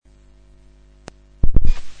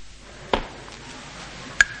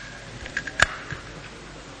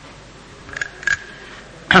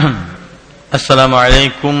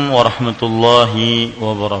Assalamualaikum warahmatullahi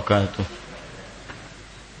wabarakatuh.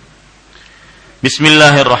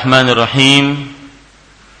 Bismillahirrahmanirrahim.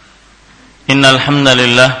 Innal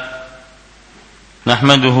hamdalillah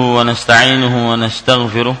nahmaduhu wa nasta'inuhu wa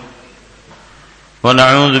nastaghfiruh wa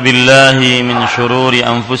na'udzu billahi min shururi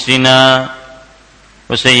anfusina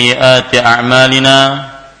wa sayyiati a'malina.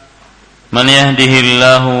 Man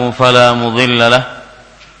yahdihillahu fala mudilla lahu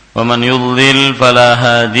wa man yudlil fala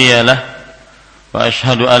hadiya lahu. Wa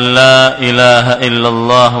ashhadu an la ilaha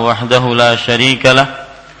illallah wahdahu la syarika lahu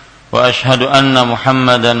wa ashhadu anna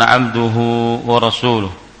Muhammadan abduhu wa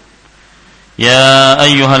rasuluh. Ya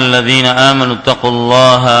ayyuhalladzina amanu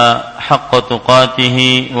taqullaha haqqa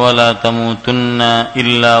tuqatih wa la tamutunna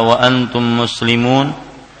illa wa antum muslimun.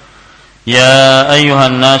 Ya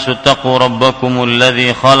ayyuhan nasu taqu rabbakumul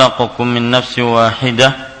ladzi khalaqakum min nafsin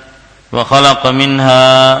wahidah wa khalaqa minha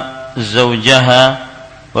zawjaha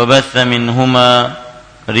wa batha minhuma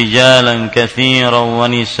rijalan katsiran wa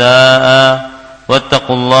nisaa'a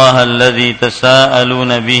wattaqullaha alladzi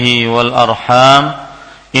tasaaluna bihi wal arham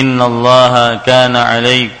innallaha kana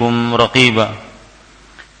 'alaykum raqiba.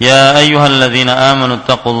 Ya ayyuhalladzina amanu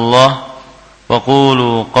taqullaha wa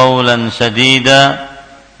qulu qawlan sadida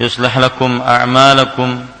yuslih lakum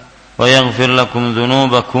a'malakum wa yaghfir lakum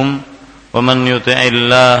dhunubakum. ومن يطع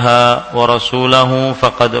الله ورسوله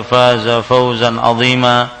فقد فاز فوزا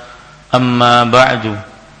عظيما أما بعد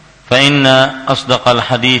فإن أصدق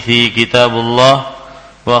الحديث كتاب الله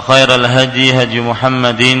وخير الهدي هدي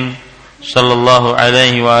محمد صلى الله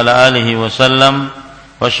عليه وعلى آله وسلم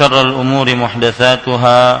وشر الأمور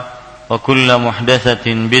محدثاتها وكل محدثة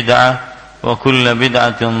بدعة وكل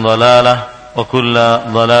بدعة ضلالة وكل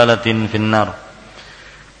ضلالة في النار.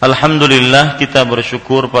 Alhamdulillah, kita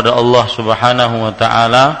bersyukur pada Allah Subhanahu wa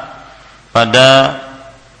taala pada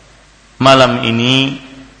malam ini,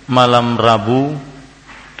 malam Rabu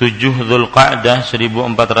 7 Dzulqa'dah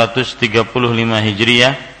 1435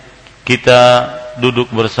 Hijriah, kita duduk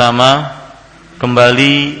bersama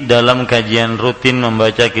kembali dalam kajian rutin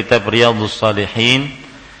membaca kitab Riyadhush Shalihin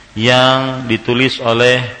yang ditulis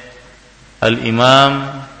oleh Al-Imam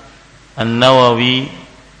An-Nawawi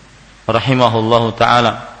rahimahullahu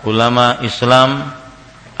ta'ala, ulama Islam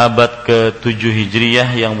abad ke-7 Hijriyah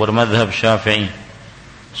yang bermadhab Syafi'i.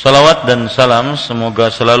 Salawat dan salam semoga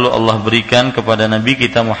selalu Allah berikan kepada Nabi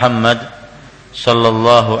kita Muhammad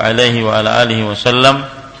sallallahu alaihi wa ala alihi wasallam,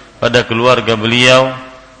 pada keluarga beliau,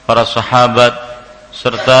 para sahabat,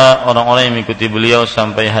 serta orang-orang yang mengikuti beliau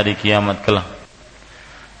sampai hari kiamat kelak.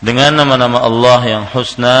 Dengan nama-nama Allah yang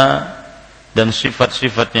husna dan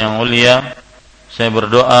sifat-sifat yang mulia, saya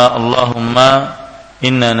berdoa, Allahumma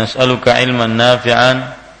inna nas'aluka ilman nafi'an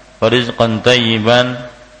wa rizqan tayyiban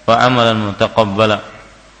wa amalan mutaqabbala.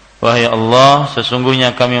 Wahai Allah,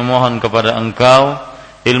 sesungguhnya kami mohon kepada Engkau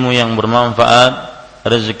ilmu yang bermanfaat,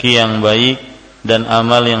 rezeki yang baik, dan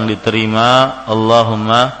amal yang diterima.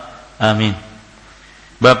 Allahumma amin.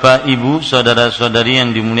 Bapak, Ibu, saudara-saudari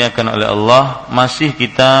yang dimuliakan oleh Allah, masih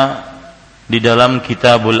kita di dalam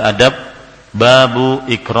Kitabul Adab, babu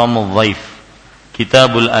ikramul dhaif.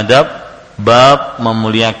 Kitabul Adab, bab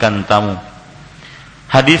memuliakan tamu.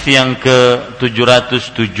 Hadis yang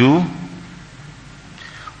ke-707,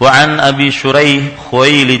 wa an Abi Shuraih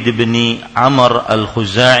Khuwailid bin Amr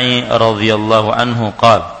al-Khuzai radhiyallahu anhu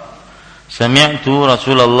qala sami'tu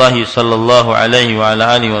Rasulullah sallallahu alaihi wa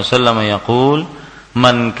ala alihi wasallam yaqul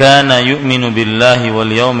man kana yu'minu billahi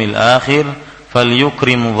wal yawmil akhir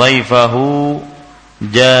falyukrim dhaifahu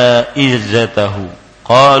jaizatahu.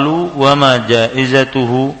 Qalu wa ma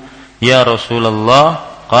jaizatuhu ya Rasulullah?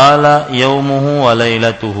 Qala yaumuhu wa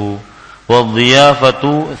lailatuhu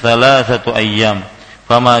wadh-dhiyafatu 3 ayyam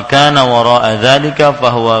fama kana wara'a dzalika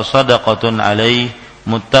fahuwa shadaqatun alaih,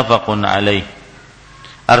 muttafaqun alaih.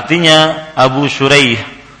 Artinya, Abu Shuraih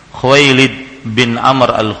Khuwailid bin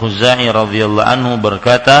Amr al-Khuzai radhiyallahu anhu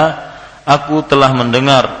berkata, aku telah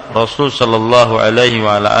mendengar Rasul sallallahu alaihi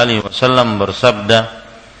wa alihi wasallam bersabda,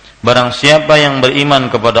 barang siapa yang beriman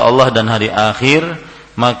kepada Allah dan hari akhir,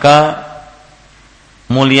 maka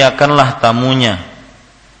muliakanlah tamunya.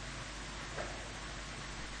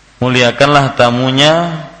 Muliakanlah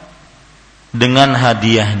tamunya dengan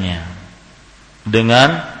hadiahnya.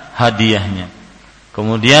 Dengan hadiahnya.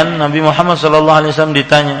 Kemudian Nabi Muhammad SAW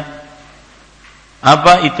ditanya,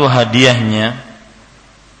 apa itu hadiahnya?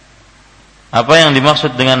 Apa yang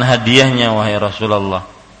dimaksud dengan hadiahnya, wahai Rasulullah?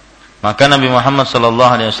 Maka Nabi Muhammad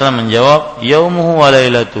SAW menjawab, yaumuhu wa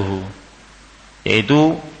lailatuhu,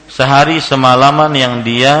 yaitu sehari semalaman yang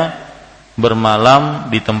dia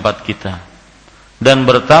bermalam di tempat kita, dan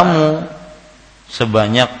bertamu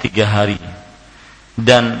sebanyak 3 hari.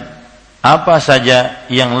 dan apa saja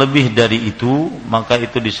yang lebih dari itu, maka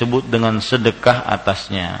itu disebut dengan sedekah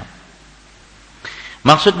atasnya.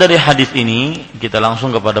 Maksud dari hadis ini, kita langsung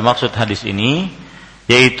kepada maksud hadis ini,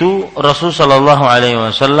 yaitu Rasulullah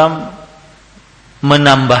SAW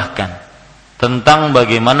menambahkan tentang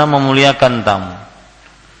bagaimana memuliakan tamu.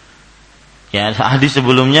 Ya, hadis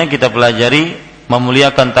sebelumnya kita pelajari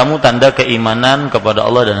memuliakan tamu tanda keimanan kepada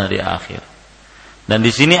Allah dan hari akhir. Dan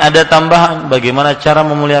di sini ada tambahan bagaimana cara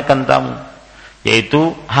memuliakan tamu,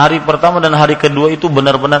 yaitu hari pertama dan hari kedua itu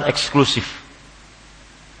benar-benar eksklusif.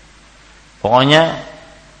 Pokoknya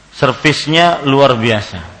servisnya luar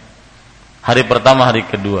biasa. Hari pertama, hari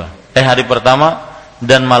kedua, hari pertama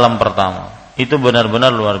dan malam pertama itu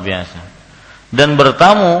benar-benar luar biasa. Dan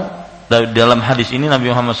bertamu dalam hadis ini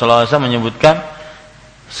Nabi Muhammad SAW menyebutkan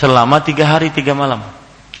selama 3 hari 3 malam.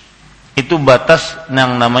 Itu batas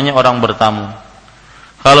yang namanya orang bertamu.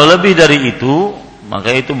 Kalau lebih dari itu,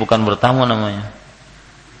 maka itu bukan bertamu namanya.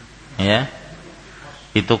 Ya.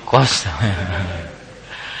 Itu kos.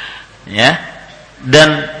 Ya.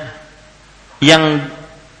 Dan yang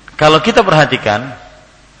kalau kita perhatikan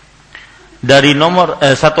dari nomor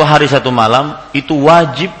 1 hari 1 malam itu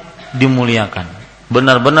wajib dimuliakan.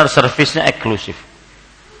 Benar-benar servisnya eksklusif.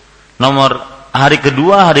 Nomor hari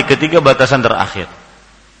kedua, hari ketiga batasan terakhir.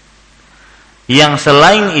 Yang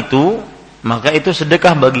selain itu, maka itu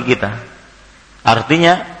sedekah bagi kita.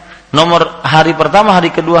 Artinya nomor hari pertama,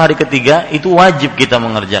 hari kedua, hari ketiga itu wajib kita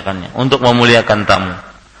mengerjakannya untuk memuliakan tamu.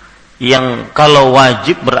 Yang kalau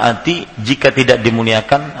wajib berarti jika tidak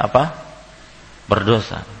dimuliakan apa?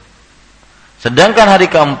 Berdosa. Sedangkan hari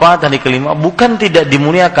keempat, hari kelima bukan tidak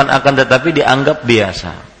dimuliakan, akan tetapi dianggap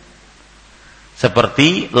biasa.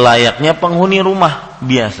 Seperti layaknya penghuni rumah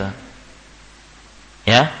biasa.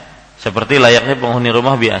 Ya, seperti layaknya penghuni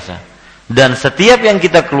rumah biasa. Dan setiap yang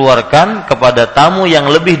kita keluarkan kepada tamu yang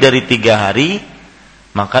lebih dari 3 hari,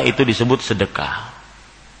 maka itu disebut sedekah.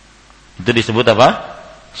 Itu disebut apa?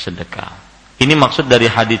 Sedekah. Ini maksud dari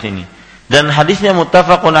hadis ini. Dan hadisnya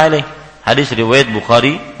muttafaqun alaih. Hadis riwayat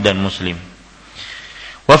Bukhari dan Muslim.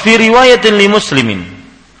 Wa fi riwayatin li Muslimin.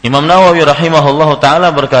 Imam Nawawi rahimahullahu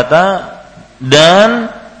taala berkata, dan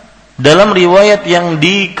dalam riwayat yang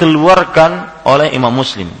dikeluarkan oleh Imam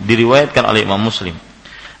Muslim, diriwayatkan oleh Imam Muslim,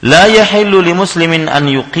 la yahillu li muslimin an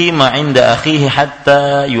yuqima 'inda akhihi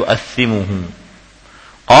hatta yu'athimuhu.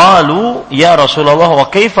 Qalu ya Rasulullah wa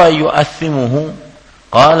kaifa yu'athimuhu?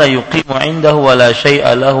 Qala yuqimu 'indahu wa la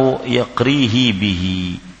syai'a lahu yaqrihi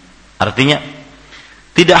bihi. Artinya,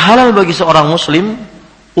 tidak halal bagi seorang muslim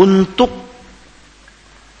untuk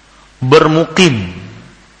bermukim,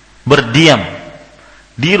 berdiam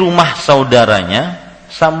di rumah saudaranya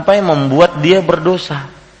sampai membuat dia berdosa.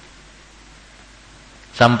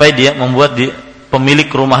 Sampai dia membuat pemilik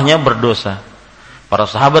rumahnya berdosa. Para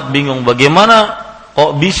sahabat bingung, bagaimana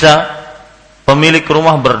kok bisa pemilik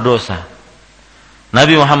rumah berdosa?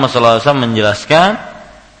 Nabi Muhammad SAW menjelaskan,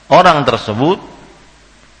 orang tersebut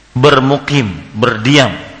bermukim,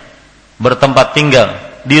 berdiam, bertempat tinggal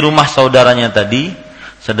di rumah saudaranya tadi,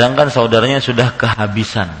 sedangkan saudaranya sudah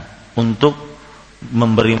kehabisan untuk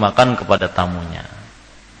memberi makan kepada tamunya.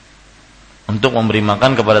 Untuk memberi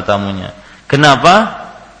makan kepada tamunya. Kenapa?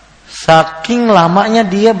 Saking lamanya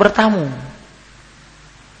dia bertamu.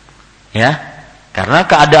 Ya, karena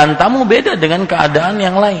keadaan tamu beda dengan keadaan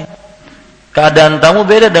yang lain. Keadaan tamu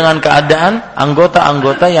beda dengan keadaan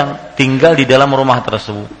anggota-anggota yang tinggal di dalam rumah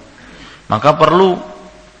tersebut. Maka perlu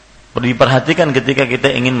diperhatikan ketika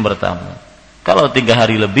kita ingin bertamu. Kalau 3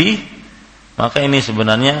 hari lebih, maka ini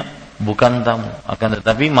sebenarnya bukan tamu, akan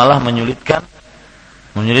tetapi malah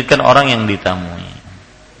menyulitkan orang yang ditamui.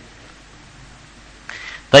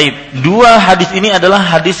 Taib, 2 hadis ini adalah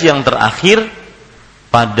hadis yang terakhir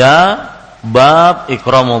pada bab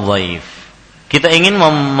ikramul dhaif. Kita ingin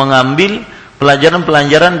mengambil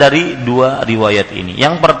pelajaran-pelajaran dari 2 riwayat ini.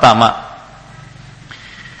 Yang pertama,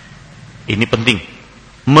 ini penting.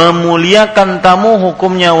 Memuliakan tamu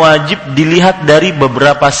hukumnya wajib dilihat dari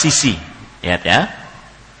beberapa sisi. Lihat ya.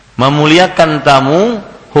 Memuliakan tamu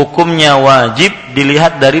hukumnya wajib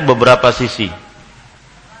dilihat dari beberapa sisi.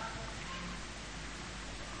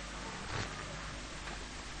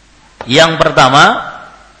 Yang pertama,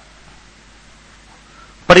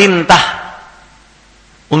 perintah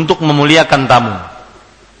untuk memuliakan tamu.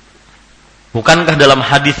 Bukankah dalam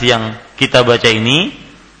hadis yang kita baca ini,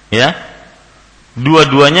 ya,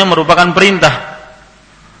 dua-duanya merupakan perintah.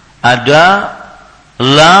 Ada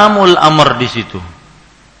lamul amr di situ.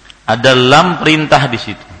 Ada lam perintah di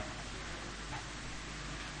situ.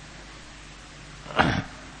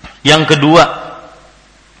 Yang kedua,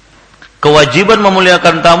 Kewajiban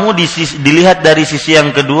memuliakan tamu dilihat dari sisi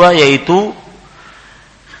yang kedua, yaitu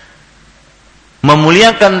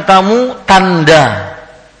memuliakan tamu tanda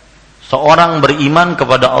seorang beriman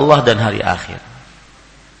kepada Allah dan hari akhir.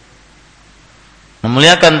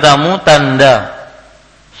 Memuliakan tamu tanda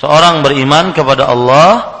seorang beriman kepada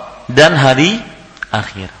Allah dan hari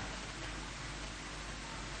akhir.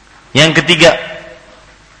 Yang ketiga,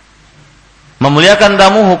 memuliakan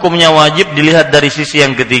tamu hukumnya wajib dilihat dari sisi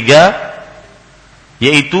yang ketiga,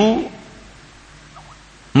 yaitu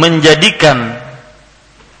menjadikan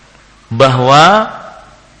bahwa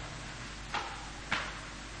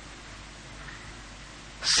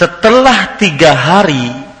setelah 3 hari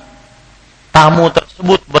tamu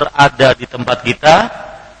tersebut berada di tempat kita,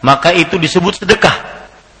 maka itu disebut sedekah.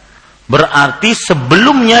 Berarti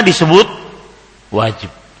sebelumnya disebut wajib.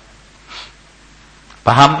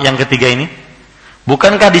 Paham yang ketiga ini?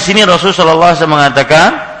 Bukankah di sini Rasulullah SAW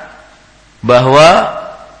mengatakan bahwa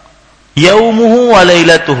yaumuhu wa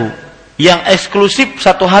lailatuhu, yang eksklusif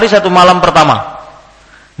 1 hari 1 malam pertama,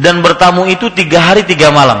 dan bertamu itu 3 hari 3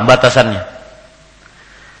 malam batasannya.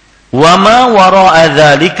 Wa ma wara'a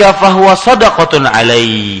dzalika fahuwa shadaqatun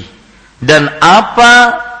alaihi, dan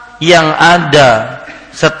apa yang ada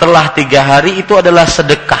setelah 3 hari itu adalah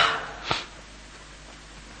sedekah.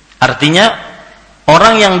 Artinya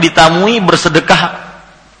orang yang ditamui bersedekah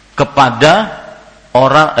kepada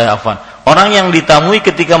orang yang ditamui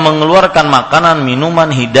ketika mengeluarkan makanan, minuman,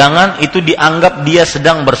 hidangan, itu dianggap dia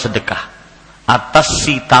sedang bersedekah atas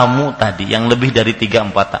si tamu tadi yang lebih dari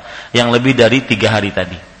 3 hari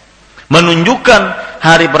tadi. Menunjukkan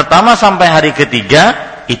hari pertama sampai hari ketiga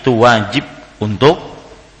itu wajib untuk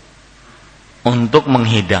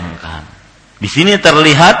menghidangkan. Di sini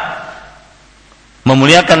terlihat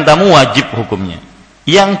memuliakan tamu wajib hukumnya.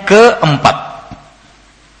 Yang keempat,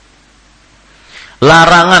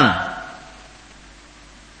 larangan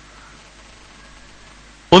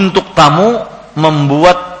untuk tamu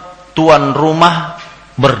membuat tuan rumah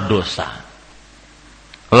berdosa.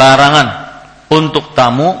 Larangan untuk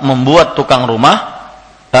tamu membuat tukang rumah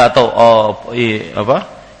atau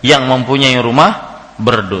yang mempunyai rumah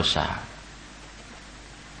berdosa.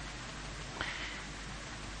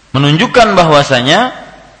 Menunjukkan bahwasanya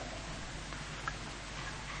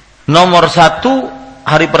nomor 1,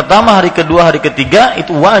 hari pertama, hari kedua, hari ketiga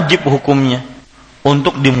itu wajib hukumnya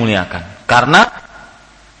untuk dimuliakan. Karena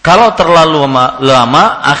kalau terlalu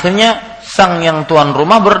lama akhirnya sang yang tuan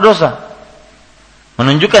rumah berdosa.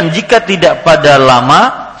 Menunjukkan jika tidak pada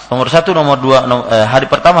lama, nomor 1, nomor 2, hari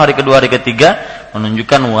pertama, hari kedua, hari ketiga,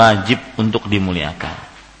 menunjukkan wajib untuk dimuliakan.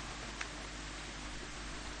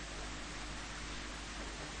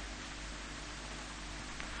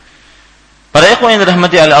 Para ikhwan yang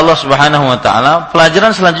dirahmati oleh Allah Subhanahu wa taala,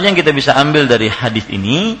 pelajaran selanjutnya yang kita bisa ambil dari hadis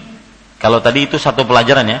ini, kalau tadi itu 1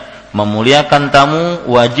 pelajaran ya, memuliakan tamu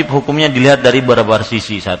wajib hukumnya dilihat dari beberapa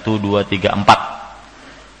sisi, 1, 2, 3, 4.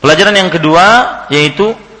 Pelajaran yang kedua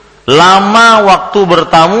yaitu lama waktu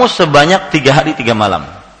bertamu sebanyak 3 hari 3 malam.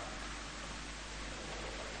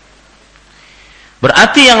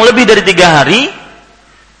 Berarti yang lebih dari 3 hari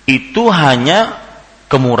itu hanya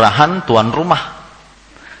kemurahan tuan rumah.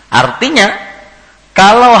 Artinya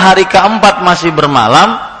kalau hari keempat masih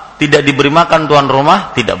bermalam, tidak diberi makan tuan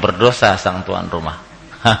rumah, tidak berdosa sang tuan rumah.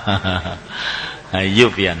 Ayo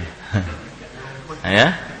pian.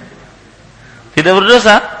 Ya. Tidak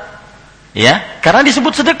berdosa, ya, karena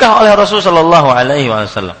disebut sedekah oleh Rasulullah sallallahu alaihi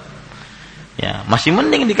wasallam. Ya, masih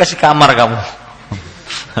mending dikasih kamar kamu.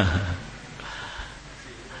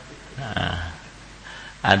 Nah,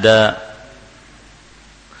 ada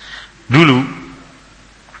dulu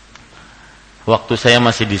waktu saya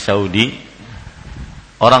masih di Saudi,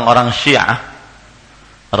 orang-orang Syiah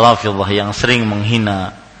Rafidhah yang sering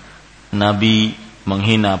menghina Nabi,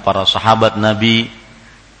 menghina para sahabat Nabi,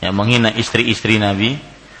 ya, menghina istri-istri Nabi,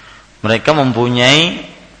 mereka mempunyai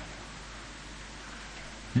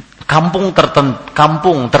kampung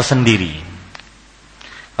tersendiri.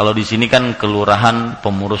 Kalau di sini kan kelurahan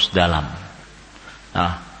pengurus dalam.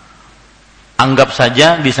 Nah, anggap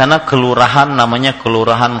saja di sana kelurahan namanya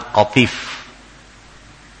kelurahan Qatif.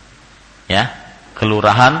 Ya,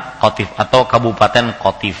 kelurahan Qatif atau kabupaten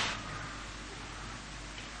Qatif.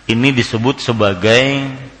 Ini disebut sebagai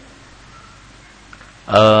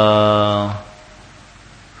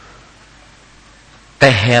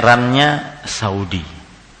Teherannya Saudi.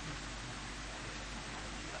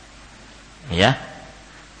 Ya.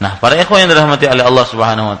 Nah, para ikhwan yang dirahmati oleh Allah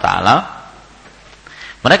Subhanahu wa taala,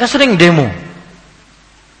 mereka sering demo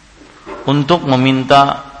untuk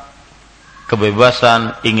meminta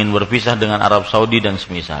kebebasan, ingin berpisah dengan Arab Saudi dan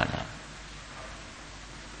semisalnya.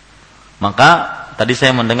 Maka tadi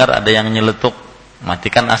saya mendengar ada yang nyeletuk,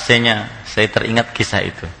 matikan AC-nya. Saya teringat kisah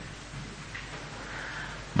itu.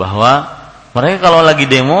 Bahwa mereka kalau lagi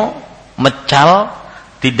demo, mecal,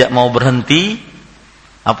 tidak mau berhenti.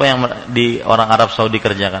 Apa yang di orang Arab Saudi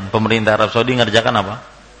kerjakan? Pemerintah Arab Saudi ngerjakan apa?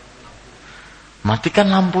 Matikan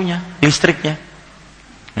lampunya, listriknya.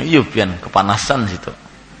 Pian kepanasan situ.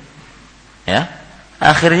 Ya.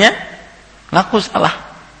 Akhirnya ngaku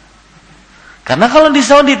salah. Karena kalau di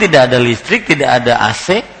Saudi tidak ada listrik, tidak ada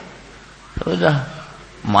AC, sudah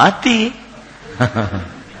mati.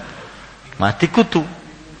 Mati kutu.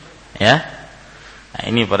 Ya. Nah,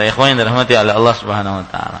 ini para ikhwan yang dirahmati oleh Allah Subhanahu wa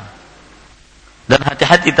taala. Dan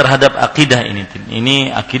hati-hati terhadap akidah ini.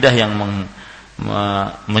 Ini akidah yang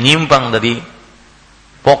menyimpang dari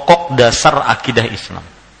pokok dasar akidah Islam.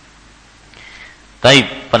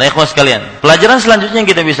 Taib, para ikhwan sekalian, pelajaran selanjutnya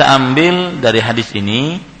yang kita bisa ambil dari hadis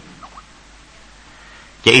ini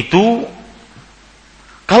yaitu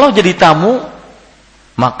kalau jadi tamu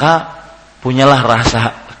maka punyalah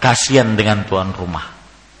rasa kasihan dengan tuan rumah.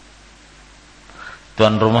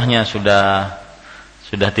 Tuan rumahnya sudah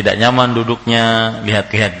tidak nyaman duduknya,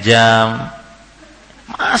 lihat-lihat jam,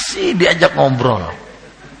 masih diajak ngobrol.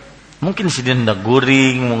 Mungkin sedih hendak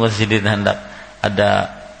guring, mungkin sedih hendak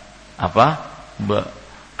ada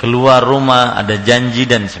keluar rumah, ada janji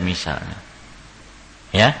dan semisalnya.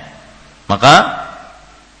 Ya. Maka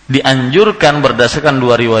dianjurkan berdasarkan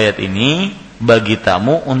dua riwayat ini bagi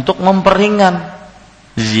tamu untuk memperingan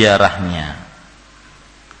ziarahnya.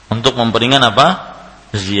 Untuk memperingan apa?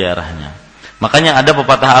 Ziarahnya. Makanya ada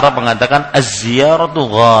pepatah Arab mengatakan az-ziyaratu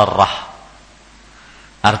gharah.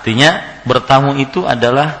 Artinya bertamu itu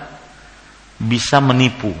adalah bisa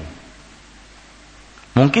menipu.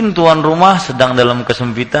 Mungkin tuan rumah sedang dalam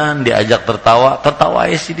kesempitan, diajak tertawa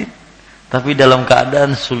ya sidin, tapi dalam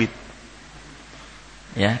keadaan sulit.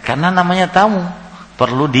 Ya, karena namanya tamu,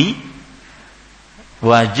 perlu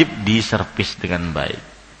wajib diservis dengan baik.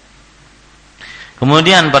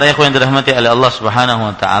 Kemudian para ikhwan yang dirahmati oleh Allah Subhanahu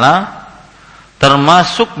wa taala,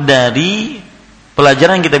 termasuk dari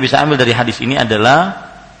pelajaran yang kita bisa ambil dari hadis ini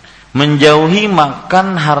adalah menjauhi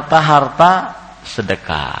makan harta-harta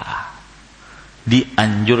sedekah.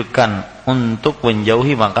 Dianjurkan untuk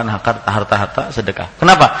menjauhi makan harta-harta sedekah.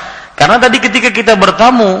 Kenapa? Karena tadi ketika kita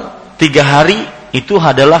bertamu 3 hari itu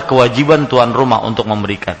adalah kewajiban tuan rumah untuk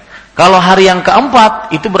memberikan. Kalau hari yang keempat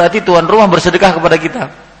itu berarti tuan rumah bersedekah kepada kita.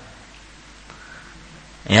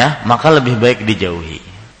 Ya, maka lebih baik dijauhi.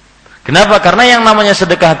 Kenapa? Karena yang namanya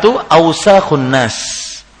sedekah itu ausakhun nas.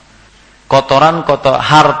 Kotoran-kotor,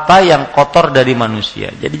 harta yang kotor dari manusia.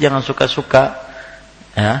 Jadi jangan suka-suka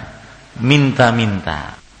ya,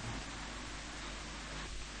 minta-minta.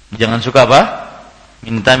 Jangan suka apa?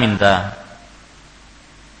 Minta-minta.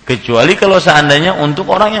 Kecuali kalau seandainya untuk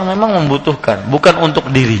orang yang memang membutuhkan, bukan untuk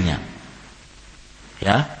dirinya.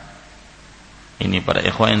 Ya. Ini para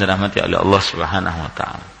ikhwan yang dirahmati oleh Allah Subhanahu wa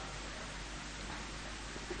taala.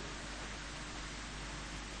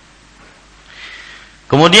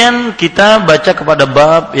 Kemudian kita baca kepada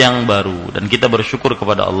bab yang baru dan kita bersyukur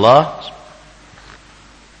kepada Allah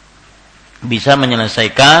bisa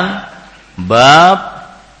menyelesaikan bab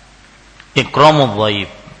ikramul dhaif.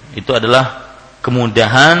 Itu adalah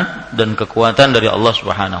kemudahan dan kekuatan dari Allah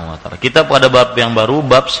Subhanahu wa taala. Kita pada bab yang baru,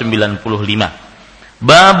 bab 95.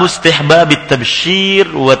 Bab istihbabit tabsyir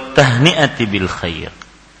wa tahni'ati bil khair.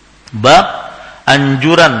 Bab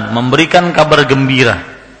anjuran memberikan kabar gembira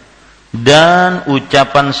dan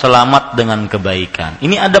ucapan selamat dengan kebaikan.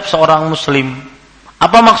 Ini adab seorang muslim.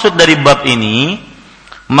 Apa maksud dari bab ini?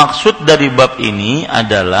 Maksud dari bab ini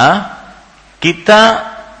adalah kita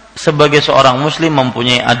sebagai seorang muslim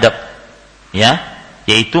mempunyai adab, ya,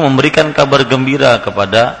 yaitu memberikan kabar gembira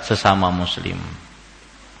kepada sesama muslim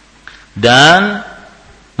dan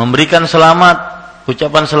memberikan selamat,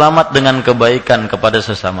 ucapan selamat dengan kebaikan kepada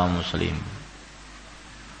sesama muslim.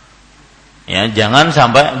 Ya, jangan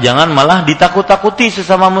malah ditakut-takuti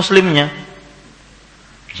sesama muslimnya.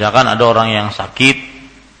 Misalkan ada orang yang sakit,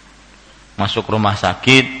 masuk rumah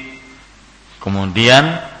sakit,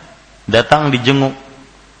 kemudian datang dijenguk.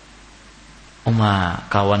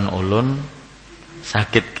 Kawan ulun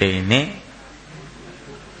sakit kayak ini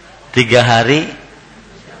 3 hari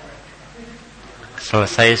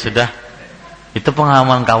selesai sudah. Itu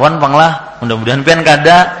pengalaman kawan panglah, mudah-mudahan pian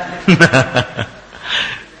kada.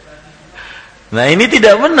 Nah, ini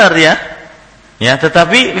tidak benar ya. Ya,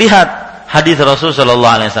 tetapi lihat hadis Rasul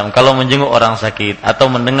sallallahu alaihi wasallam, kalau menjenguk orang sakit atau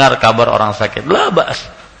mendengar kabar orang sakit, la ba'as,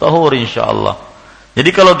 tahur insyaallah. Jadi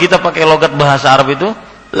kalau kita pakai logat bahasa Arab itu,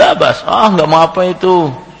 la ba'as, enggak mau apa itu.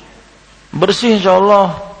 Bersih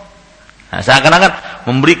insyaallah. Nah, seakan-akan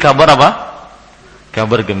memberi kabar apa?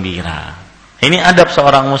 Kabar gembira. Ini adab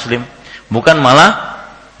seorang muslim, bukan malah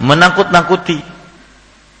menakut-nakuti.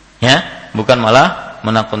 Ya, bukan malah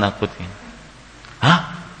menakut-nakuti.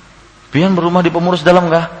 Hah? Pian berumah di pengurus dalam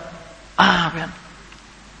enggak? Pian.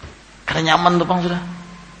 Karena nyaman tuh Bang sudah.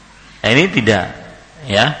 Nah, ini tidak,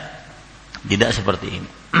 ya. Tidak seperti ini.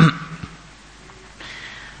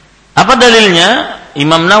 Apa dalilnya?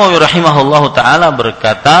 Imam Nawawi rahimahullahu taala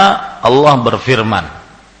berkata, Allah berfirman.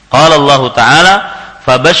 Qala Allah taala,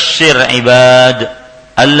 "Fabashshir 'ibad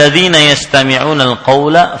alladzina yastami'una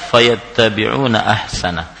al-qaula fayattabi'una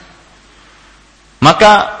ahsana."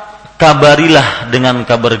 Maka kabarilah dengan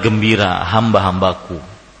kabar gembira hamba-hambaku,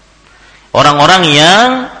 orang-orang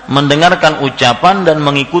yang mendengarkan ucapan dan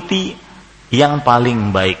mengikuti yang paling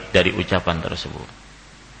baik dari ucapan tersebut.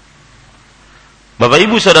 Bapak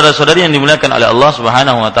Ibu saudara-saudari yang dimuliakan oleh Allah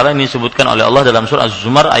Subhanahu wa taala, ini disebutkan oleh Allah dalam surah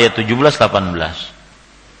Az-Zumar ayat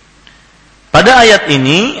 17-18. Pada ayat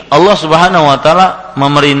ini Allah Subhanahu wa taala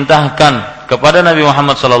memerintahkan kepada Nabi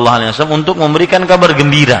Muhammad sallallahu alaihi wasallam untuk memberikan kabar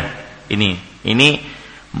gembira. Ini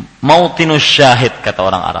mautinus syahid kata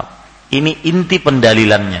orang Arab. Ini inti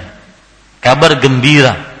pendalilannya. Kabar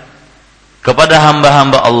gembira kepada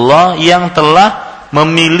hamba-hamba Allah yang telah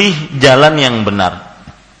memilih jalan yang benar,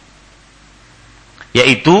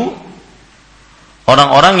 yaitu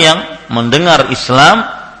orang-orang yang mendengar Islam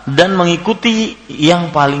dan mengikuti yang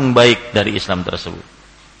paling baik dari Islam tersebut.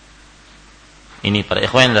 Ini para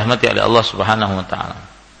ikhwan yang dirahmati oleh Allah Subhanahu wa taala.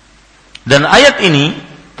 Dan ayat ini,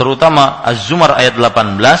 terutama Az-Zumar ayat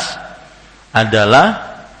 18,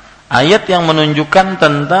 adalah ayat yang menunjukkan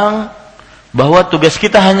tentang bahwa tugas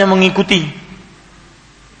kita hanya mengikuti,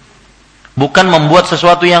 bukan membuat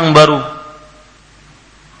sesuatu yang baru.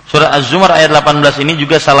 Surah Az-Zumar ayat 18 ini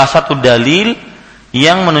juga salah satu dalil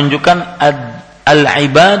yang menunjukkan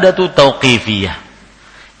al-ibadatu tauqifiyah.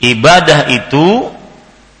 Ibadah itu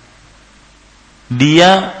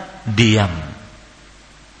dia diam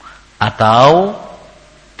atau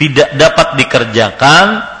tidak dapat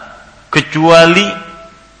dikerjakan kecuali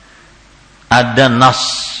ada nas,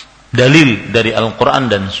 dalil dari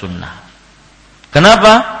Al-Quran dan Sunnah.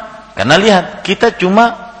 Kenapa? Karena lihat, kita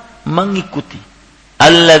cuma mengikuti.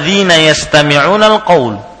 Alladzina yastami'una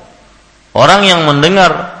al-qaul, orang yang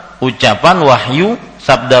mendengar ucapan wahyu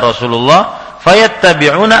sabda Rasulullah,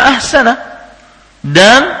 fayattabi'una ahsana,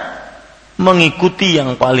 dan mengikuti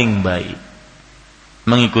yang paling baik.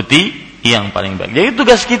 Mengikuti yang paling baik. Jadi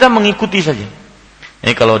tugas kita mengikuti saja.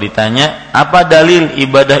 Jadi kalau ditanya apa dalil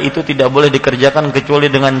ibadah itu tidak boleh dikerjakan kecuali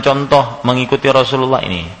dengan contoh mengikuti Rasulullah,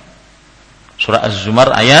 ini surah Az-Zumar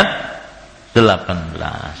ayat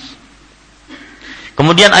 18.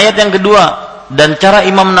 Kemudian ayat yang kedua, dan cara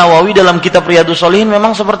Imam Nawawi dalam kitab Riyadhush Shalihin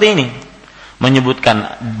memang seperti ini.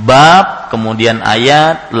 Menyebutkan bab, kemudian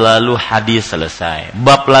ayat, lalu hadis, selesai.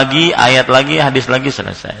 Bab lagi, ayat lagi, hadis lagi,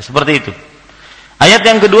 selesai. Seperti itu. Ayat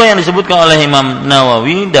yang kedua yang disebutkan oleh Imam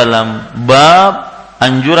Nawawi dalam bab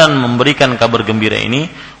anjuran memberikan kabar gembira ini,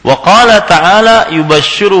 wa qala ta'ala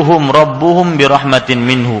yubashshiruhum rabbuhum birahmatin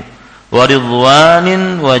minhu wa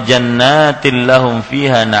ridwanin wa jannatin lahum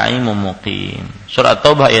fiha na'imun muqim. Surah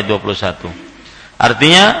Taubah ayat 21.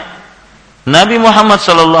 Artinya Nabi Muhammad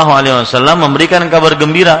sallallahu alaihi wasallam memberikan kabar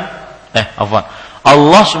gembira.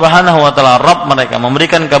 Allah Subhanahu wa taala Rabb mereka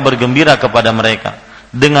memberikan kabar gembira kepada mereka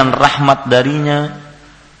dengan rahmat darinya,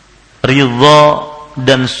 ridha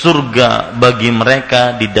dan surga bagi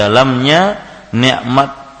mereka di dalamnya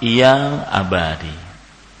nikmat yang abadi.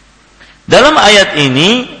 Dalam ayat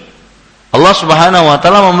ini Allah Subhanahu wa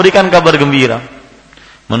taala memberikan kabar gembira,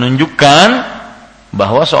 menunjukkan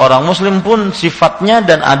bahwa seorang muslim pun sifatnya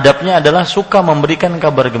dan adabnya adalah suka memberikan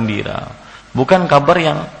kabar gembira, bukan kabar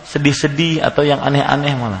yang sedih-sedih atau yang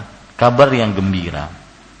aneh-aneh, malah kabar yang gembira.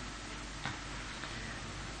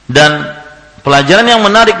 Dan pelajaran yang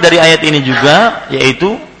menarik dari ayat ini juga,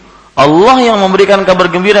 yaitu Allah yang memberikan kabar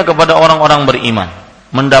gembira kepada orang-orang beriman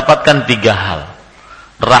mendapatkan 3 hal: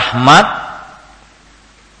 rahmat,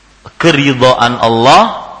 keridhaan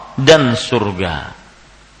Allah, dan surga.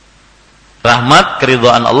 Rahmat,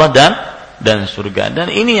 keridhaan Allah, dan surga. Dan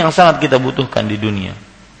ini yang sangat kita butuhkan di dunia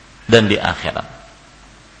dan di akhirat.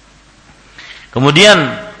 Kemudian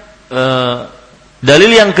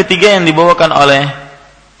dalil yang ketiga yang dibawakan oleh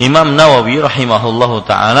Imam Nawawi rahimahullahu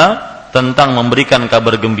ta'ala tentang memberikan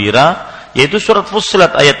kabar gembira, yaitu surat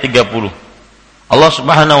Fussilat ayat 30. Allah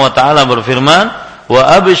Subhanahu wa ta'ala berfirman, wa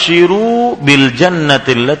abshiru bil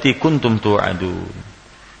jannati allati kuntum tu'adun.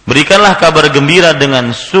 Berikanlah kabar gembira dengan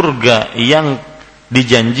surga yang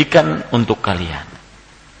dijanjikan untuk kalian.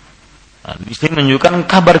 Di sini menunjukkan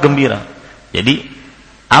kabar gembira. Jadi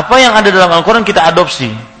Apa yang ada dalam Al-Quran kita adopsi.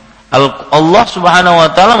 Allah Subhanahu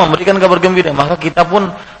wa ta'ala memberikan kabar gembira, maka kita pun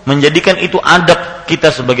menjadikan itu adab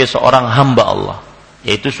kita sebagai seorang hamba Allah,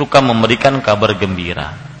 yaitu suka memberikan kabar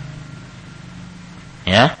gembira.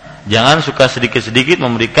 Ya, jangan suka sedikit-sedikit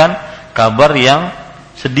memberikan kabar yang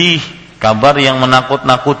sedih, kabar yang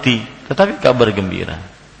menakut-nakuti, tetapi kabar gembira.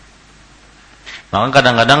 Maka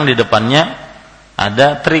kadang-kadang di depannya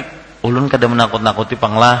ada trik, ulun kada menakut-nakuti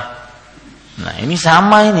panglah. Nah, ini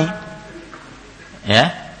sama ini.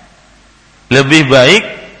 Ya. Lebih baik,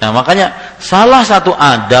 nah makanya salah satu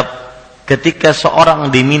adab ketika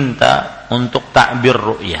seorang diminta untuk takbir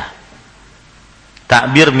ru'yah.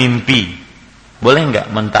 Takbir mimpi. Boleh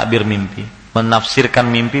enggak mentakbir mimpi?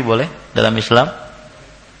 Menafsirkan mimpi boleh dalam Islam?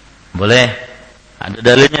 Boleh. Ada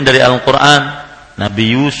dalilnya dari Al-Quran,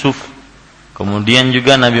 Nabi Yusuf, kemudian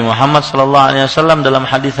juga Nabi Muhammad SAW dalam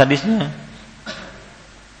hadis-hadisnya.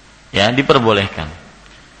 Ya, diperbolehkan.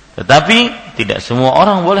 Tetapi tidak semua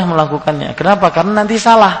orang boleh melakukannya. Kenapa? Karena nanti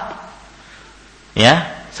salah.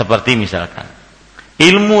 Ya, seperti misalkan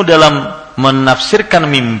ilmu dalam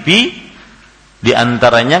menafsirkan mimpi, di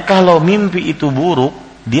antaranya kalau mimpi itu buruk,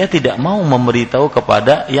 dia tidak mau memberitahu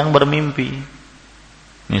kepada yang bermimpi.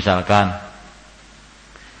 Misalkan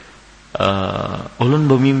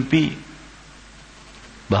ulun bermimpi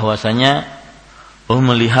bahwasanya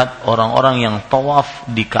melihat orang-orang yang tawaf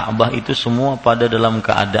di Ka'bah itu semua pada dalam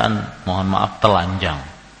keadaan, mohon maaf, telanjang.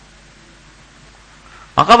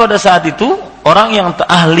 Maka pada saat itu orang yang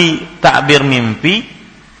ahli takbir mimpi,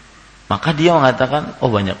 maka dia mengatakan, oh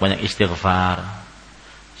banyak-banyak istighfar,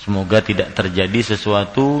 semoga tidak terjadi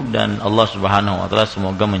sesuatu dan Allah Subhanahu wa ta'ala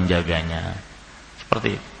semoga menjaganya.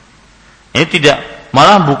 Seperti itu. Ini tidak,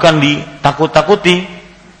 malah bukan ditakut-takuti,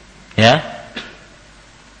 ya,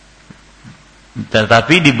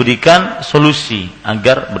 tetapi diberikan solusi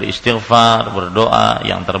agar beristighfar, berdoa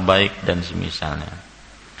yang terbaik dan semisalnya.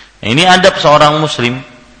 Ini adab seorang muslim,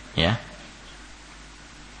 ya.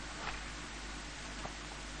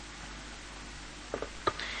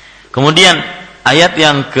 Kemudian ayat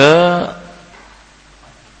yang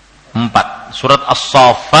ke-4, surat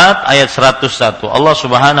As-Saffat ayat 101. Allah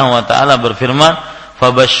Subhanahu wa taala berfirman,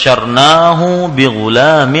 "Fabasyarnahu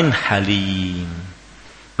bighulamin halim."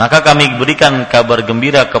 Maka kami berikan kabar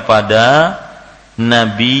gembira kepada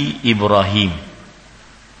Nabi Ibrahim,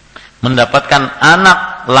 mendapatkan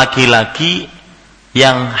anak laki-laki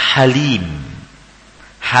yang halim.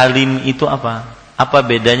 Halim itu apa? Apa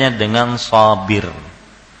bedanya dengan sabir?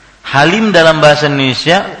 Halim dalam bahasa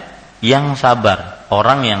Indonesia yang sabar,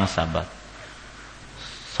 orang yang sabar.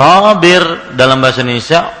 Sabir dalam bahasa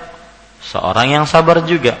Indonesia seorang yang sabar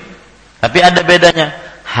juga. Tapi ada bedanya.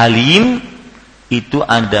 Halim itu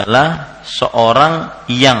adalah seorang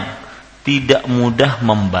yang tidak mudah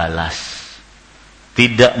membalas.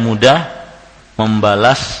 Tidak mudah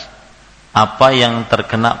membalas apa yang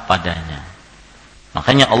terkena padanya.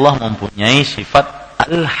 Makanya Allah mempunyai sifat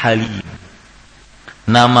Al-Halim.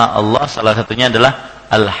 Nama Allah salah satunya adalah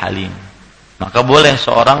Al-Halim. Maka boleh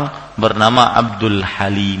seorang bernama Abdul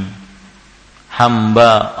Halim,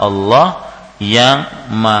 hamba Allah yang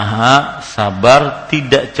maha sabar,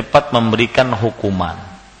 tidak cepat memberikan hukuman.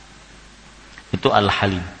 Itu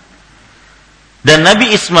Al-Halim. Dan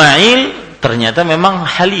Nabi Ismail ternyata memang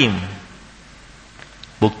halim.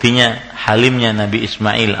 Buktinya halimnya Nabi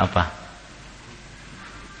Ismail apa?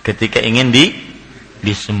 Ketika ingin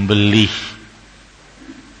disembelih.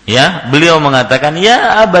 Ya, beliau mengatakan,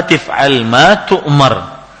 "Ya abati fa'al ma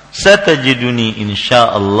tu'mar, satajiduni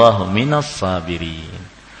insyaallah minas sabirin."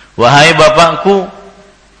 Wahai bapakku,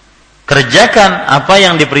 kerjakan apa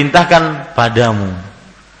yang diperintahkan padamu.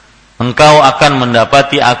 Engkau akan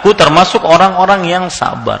mendapati aku termasuk orang-orang yang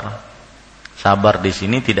sabar. Sabar di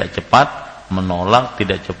sini tidak cepat menolak,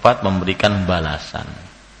 tidak cepat memberikan balasan.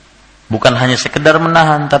 Bukan hanya sekedar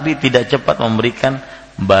menahan, tapi tidak cepat memberikan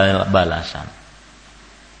balasan.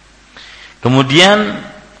 Kemudian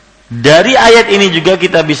dari ayat ini juga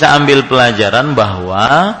kita bisa ambil pelajaran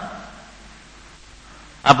bahwa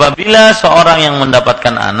apabila seorang yang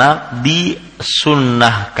mendapatkan anak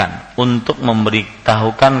disunnahkan untuk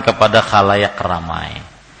memberitahukan kepada khalayak ramai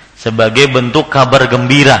sebagai bentuk kabar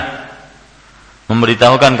gembira.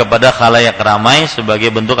 Memberitahukan kepada khalayak ramai sebagai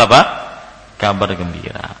bentuk apa? Kabar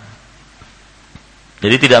gembira.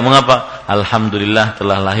 Jadi tidak mengapa, alhamdulillah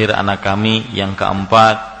telah lahir anak kami yang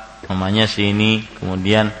keempat, namanya si ini,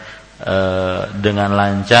 kemudian dengan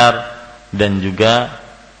lancar dan juga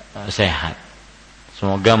sehat.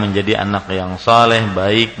 Semoga menjadi anak yang saleh,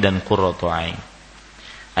 baik dan qurratu ain.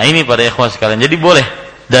 Nah, ini para ikhwah sekalian. Jadi boleh,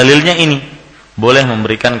 dalilnya ini. Boleh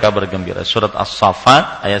memberikan kabar gembira. Surat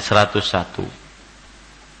As-Saffat ayat 101.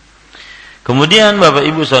 Kemudian Bapak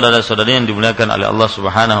Ibu saudara-saudari yang dimuliakan oleh Allah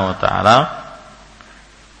Subhanahu wa taala,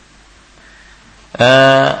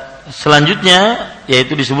 selanjutnya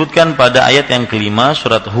yaitu disebutkan pada ayat yang kelima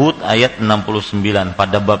surat Hud ayat 69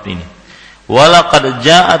 pada bab ini. Walaqad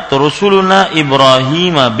ja'at rusuluna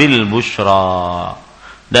Ibrahim bil busyra.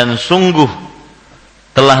 Dan sungguh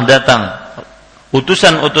telah datang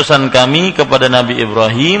utusan-utusan kami kepada Nabi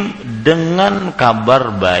Ibrahim dengan kabar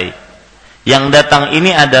baik. Yang datang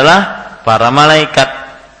ini adalah para malaikat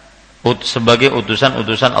sebagai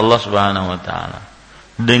utusan-utusan Allah Subhanahu wa taala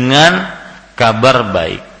dengan kabar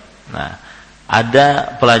baik. Nah,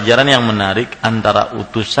 ada pelajaran yang menarik antara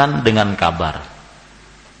utusan dengan kabar.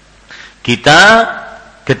 Kita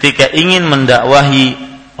ketika ingin mendakwahi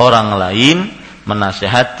orang lain,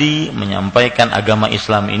 menasihati, menyampaikan agama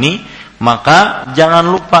Islam ini, maka jangan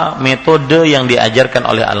lupa metode yang diajarkan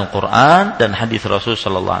oleh Al-Quran dan hadis Rasul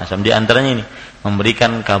Sallallahu Alaihi Wasallam. Di antaranya ini,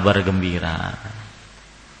 memberikan kabar gembira.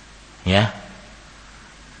 Ya,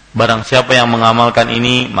 barang siapa yang mengamalkan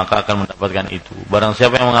ini maka akan mendapatkan itu. Barang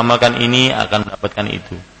siapa yang mengamalkan ini akan mendapatkan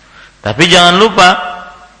itu. Tapi jangan lupa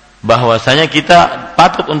bahwasanya kita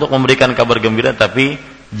patut untuk memberikan kabar gembira, tapi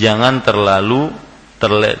jangan terlalu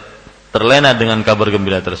terlena dengan kabar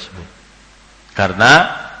gembira tersebut.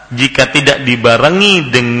 Karena jika tidak dibarengi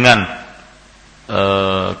dengan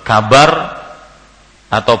kabar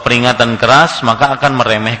atau peringatan keras, maka akan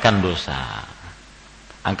meremehkan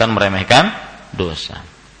dosa.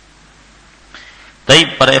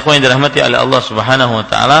 Baik, para ikhwan yang dirahmati oleh Allah Subhanahu wa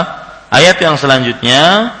taala, ayat yang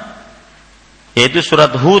selanjutnya yaitu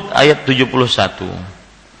surat Hud ayat 71.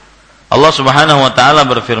 Allah Subhanahu wa taala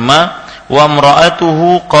berfirman, "Wa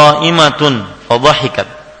imra'atuhu qa'imatun fadhahikat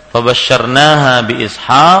fabasyarnaha bi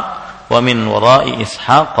Ishaq wa min wara'i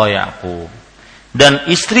Ishaq Yaqub." Dan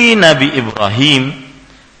istri Nabi Ibrahim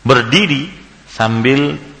berdiri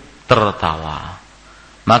sambil tertawa.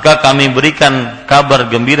 Maka kami berikan kabar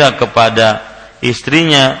gembira kepada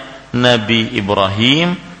istrinya Nabi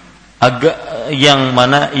Ibrahim yang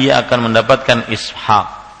mana ia akan mendapatkan Ishaq,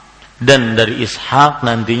 dan dari Ishaq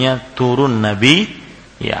nantinya turun Nabi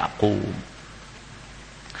Yaqub.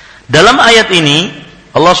 Dalam ayat ini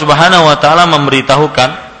Allah Subhanahu wa taala memberitahukan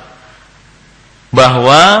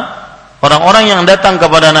bahwa orang-orang yang datang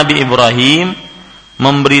kepada Nabi Ibrahim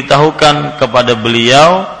memberitahukan kepada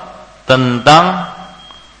beliau tentang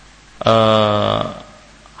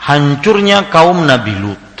hancurnya kaum Nabi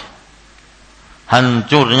Lut.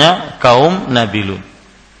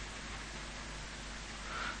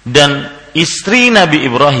 Dan istri Nabi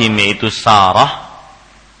Ibrahim yaitu Sarah,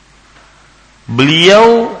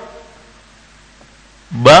 beliau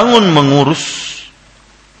bangun mengurus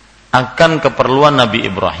akan keperluan Nabi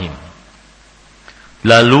Ibrahim.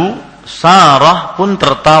 Lalu Sarah pun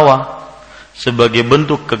tertawa sebagai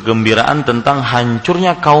bentuk kegembiraan tentang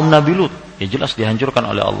hancurnya kaum Nabi Lut. Ya jelas dihancurkan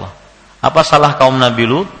oleh Allah. Apa salah kaum Nabi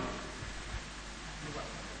Lut?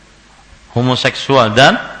 Homoseksual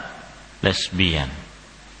dan lesbian.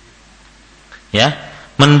 Ya,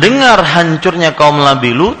 mendengar hancurnya kaum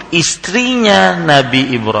Nabi Lut, istrinya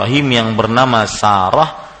Nabi Ibrahim yang bernama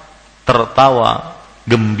Sarah tertawa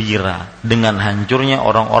gembira dengan hancurnya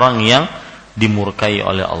orang-orang yang dimurkai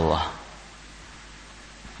oleh Allah.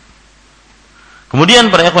 Kemudian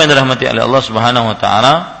para ikhwan yang dirahmati oleh Allah Subhanahu wa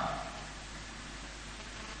taala,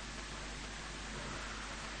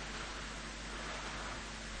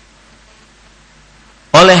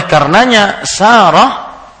 oleh karenanya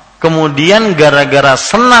Sarah kemudian gara-gara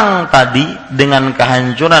senang tadi dengan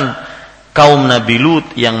kehancuran kaum Nabi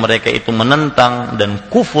Lut yang mereka itu menentang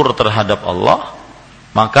dan kufur terhadap Allah,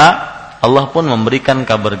 maka Allah pun memberikan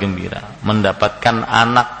kabar gembira, mendapatkan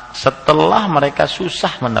anak setelah mereka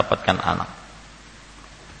susah mendapatkan anak.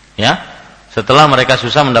 Ya, setelah mereka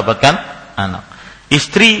susah mendapatkan anak.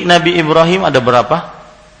 Istri Nabi Ibrahim ada berapa?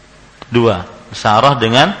 2, Sarah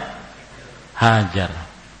dengan Hajar.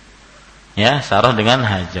 Ya, Sarah dengan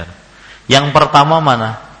Hajar. Yang pertama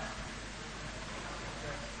mana?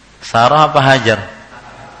 Sarah apa Hajar?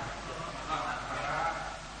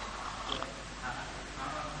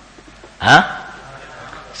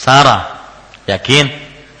 Sarah. Yakin?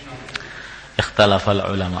 Ikhtalafal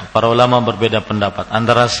ulama. Para ulama berbeda pendapat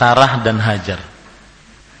antara Sarah dan Hajar.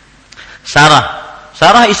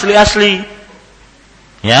 Sarah istri asli.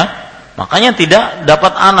 Ya, makanya tidak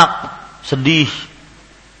dapat anak, sedih.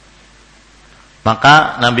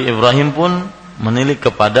 Maka Nabi Ibrahim pun menilik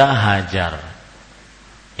kepada Hajar.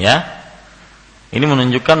 Ya. Ini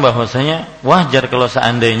menunjukkan bahwasanya wajar kalau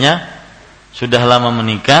seandainya sudah lama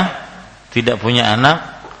menikah, tidak punya anak,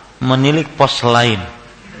 menilik pos lain.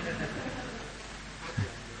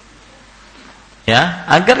 Ya,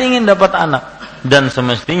 agar ingin dapat anak. Dan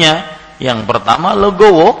semestinya yang pertama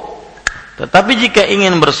legowo. Tetapi jika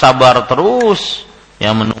ingin bersabar terus,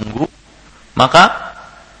 yang menunggu, maka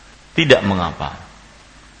tidak mengapa.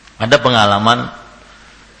 Ada pengalaman,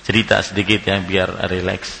 cerita sedikit ya biar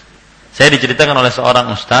rileks. Saya diceritakan oleh seorang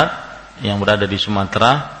ustadz yang berada di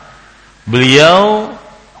Sumatera. Beliau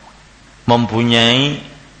mempunyai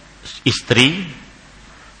istri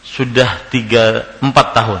sudah 4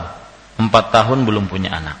 tahun. 4 tahun belum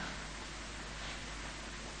punya anak.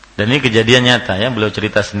 Dan ini kejadian nyata ya, beliau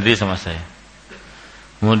cerita sendiri sama saya.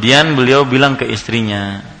 Kemudian beliau bilang ke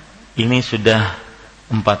istrinya, ini sudah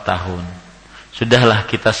 4 tahun. Sudahlah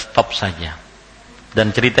kita stop saja.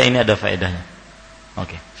 Dan cerita ini ada faedahnya.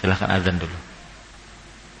 Oke, silahkan azan dulu.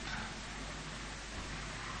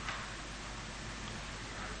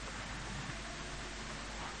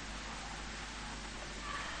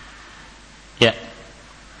 Ya,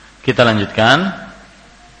 kita lanjutkan.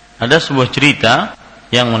 Ada sebuah cerita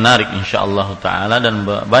yang menarik insyaallah ta'ala dan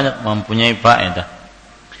banyak mempunyai faedah.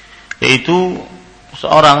 Yaitu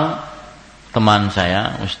seorang teman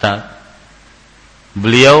saya, Ustaz.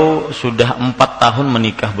 Beliau sudah 4 tahun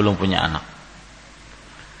menikah belum punya anak.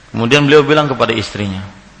 Kemudian beliau bilang kepada istrinya,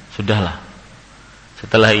 sudahlah,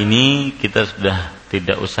 setelah ini kita sudah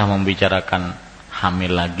tidak usah membicarakan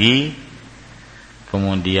hamil lagi,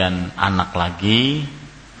 kemudian anak lagi,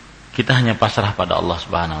 kita hanya pasrah pada Allah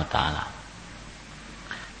Subhanahu wa ta'ala.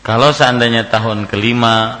 Kalau seandainya tahun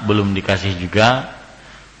kelima belum dikasih juga,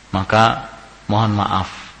 maka mohon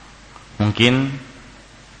maaf, mungkin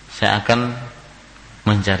saya akan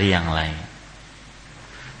mencari yang lain.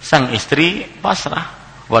 Sang istri pasrah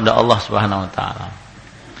kepada Allah Subhanahu wa ta'ala.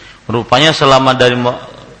 Rupanya selama dari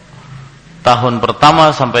tahun pertama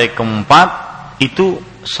sampai keempat itu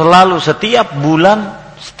selalu setiap bulan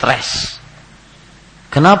stres.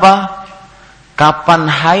 Kenapa? Kapan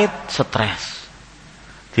haid stres.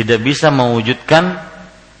 Tidak bisa mewujudkan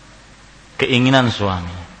keinginan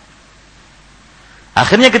suami.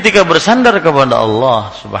 Akhirnya ketika bersandar kepada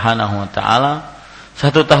Allah Subhanahu wa ta'ala, 1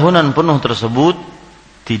 tahunan penuh tersebut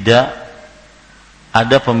tidak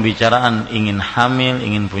ada pembicaraan ingin hamil,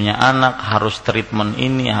 ingin punya anak, harus treatment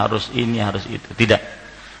ini, harus itu. Tidak.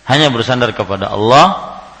 Hanya bersandar kepada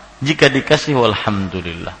Allah. Jika dikasih,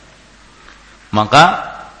 walhamdulillah. Maka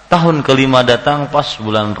tahun kelima datang pas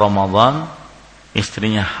bulan Ramadan,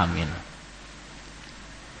 istrinya hamil.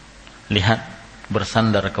 Lihat,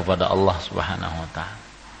 bersandar kepada Allah Subhanahu wa ta'ala.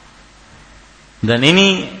 Dan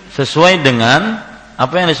ini sesuai dengan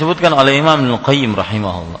apa yang disebutkan oleh Imam Ibnu Qayyim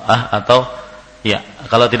rahimahullah, atau ya,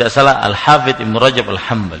 kalau tidak salah Al-Hafidz Ibnu Rajab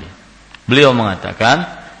Al-Hambali. Beliau mengatakan,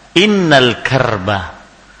 innal karba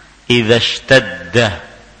idza ishtadda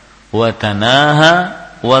wa tanaha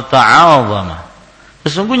wa ta'azama.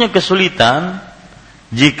 Sesungguhnya kesulitan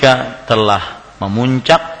jika telah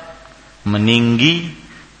memuncak, meninggi,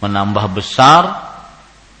 menambah besar,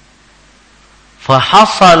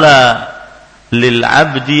 fahasala lil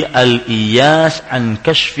 'abdi al-iyas an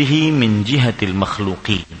kashfihi min jihatil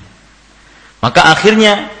makhluqin. Maka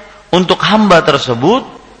akhirnya untuk hamba tersebut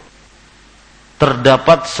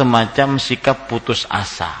terdapat semacam sikap putus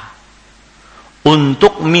asa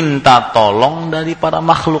untuk minta tolong dari para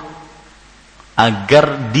makhluk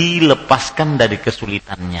agar dilepaskan dari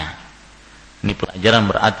kesulitannya. Ini pelajaran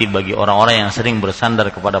berarti bagi orang-orang yang sering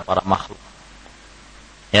bersandar kepada para makhluk.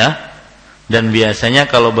 Ya. Dan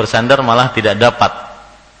biasanya kalau bersandar malah tidak dapat.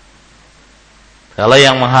 Kalau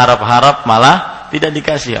yang mengharap-harap malah tidak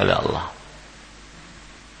dikasih oleh Allah.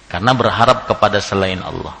 Karena berharap kepada selain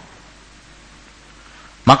Allah.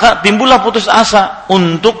 Maka timbullah putus asa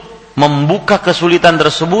untuk membuka kesulitan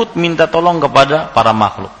tersebut, minta tolong kepada para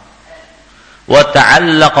makhluk. Wa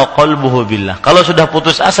ta'allaqa qalbuhu billah. Kalau sudah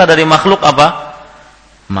putus asa dari makhluk apa?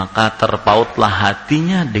 Maka terpautlah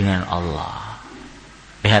hatinya dengan Allah.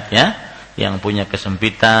 Lihat ya, yang punya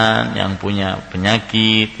kesempitan, yang punya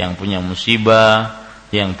penyakit, yang punya musibah,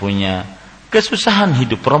 yang punya kesusahan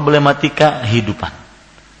hidup, problematika hidupan,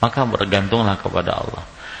 maka bergantunglah kepada Allah.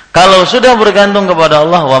 Kalau sudah bergantung kepada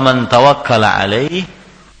Allah, wa man tawakkala alaihi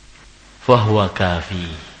fahuwa kafi.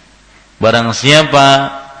 Barang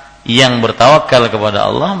siapa yang bertawakal kepada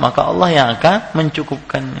Allah, maka Allah yang akan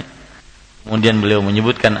mencukupkannya. Kemudian beliau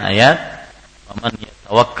menyebutkan ayat, "Man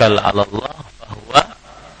yatawakkal 'ala Allah fahuwa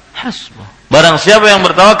hasbuh." Barang siapa yang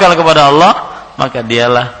bertawakal kepada Allah, maka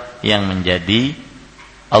dialah yang menjadi,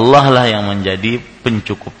 Allah lah yang menjadi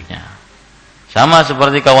pencukupnya. Sama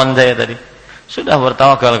seperti kawan saya tadi, sudah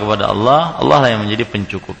bertawakal kepada Allah, Allah lah yang menjadi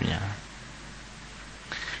pencukupnya.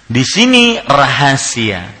 Di sini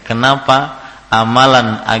rahasia kenapa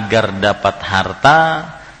amalan agar dapat harta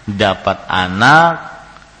dapat anak,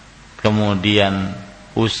 kemudian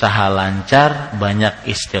usaha lancar, banyak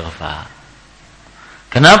istighfar.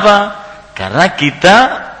 Kenapa? Karena kita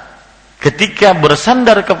ketika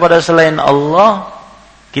bersandar kepada selain Allah,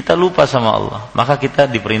 kita lupa sama Allah. Maka kita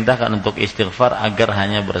diperintahkan untuk istighfar agar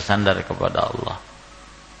hanya bersandar kepada Allah.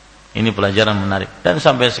 Ini pelajaran menarik. Dan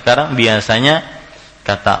sampai sekarang biasanya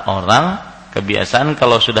kata orang, kebiasaan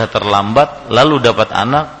kalau sudah terlambat lalu dapat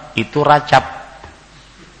anak itu racap.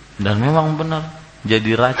 Dan memang benar,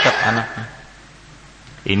 jadi racap anaknya.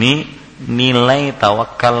 Ini nilai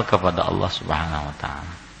tawakal kepada Allah Subhanahu wa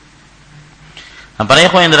taala. Nah, para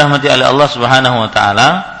ikhwan yang dirahmati oleh Allah Subhanahu wa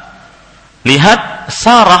taala, lihat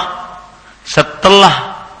Sarah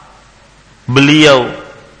setelah beliau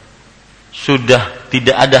sudah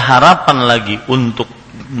tidak ada harapan lagi untuk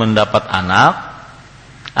mendapat anak,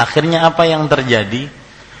 akhirnya apa yang terjadi?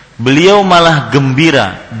 Beliau malah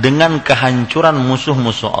gembira dengan kehancuran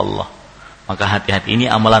musuh-musuh Allah. Maka hati-hati, ini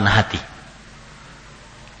amalan hati.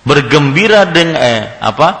 Bergembira dengan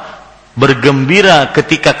bergembira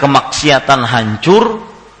ketika kemaksiatan hancur,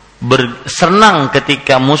 bersenang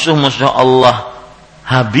ketika musuh-musuh Allah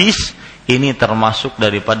habis, ini termasuk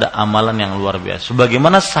daripada amalan yang luar biasa.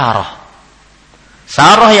 Sebagaimana Sarah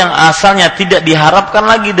yang asalnya tidak diharapkan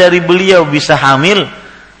lagi dari beliau bisa hamil,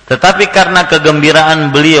 tetapi karena kegembiraan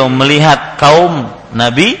beliau melihat kaum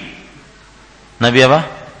Nabi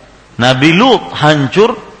Lut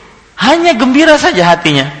hancur, hanya gembira saja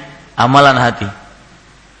hatinya, amalan hati.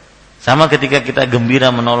 Sama ketika kita gembira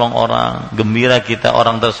menolong orang, gembira kita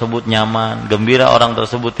orang tersebut nyaman, gembira orang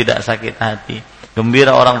tersebut tidak sakit hati,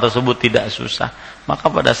 gembira orang tersebut tidak susah, maka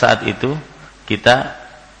pada saat itu kita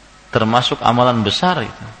termasuk amalan besar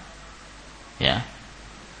itu. Ya.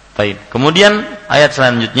 Baik. Kemudian ayat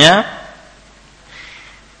selanjutnya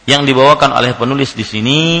yang dibawakan oleh penulis di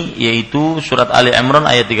sini yaitu surat Ali Imran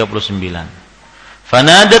ayat 39.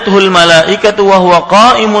 Fanadathul malaikatu wa huwa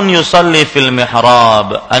qa'imun yusalli fil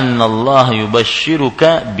mihrab annallaha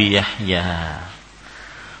yubashshiruka bi Yahya.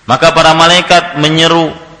 Maka para malaikat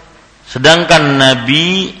menyeru, sedangkan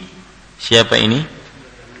Nabi siapa ini?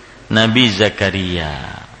 Nabi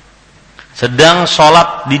Zakaria sedang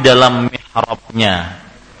sholat di dalam mihrabnya,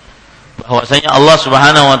 bahwasanya Allah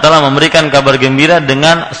Subhanahu wa taala memberikan kabar gembira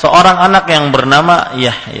dengan seorang anak yang bernama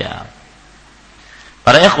Yahya.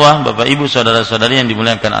 Para ikhwah, Bapak Ibu, saudara-saudari yang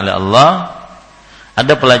dimuliakan oleh Allah,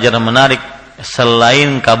 ada pelajaran menarik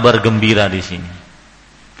selain kabar gembira di sini,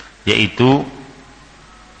 yaitu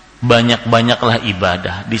banyak-banyaklah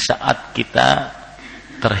ibadah di saat kita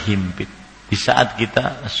terhimpit, di saat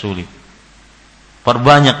kita sulit.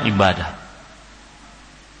 Perbanyak ibadah.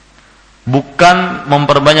 Bukan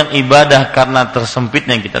memperbanyak ibadah karena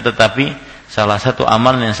tersempitnya kita, tetapi salah satu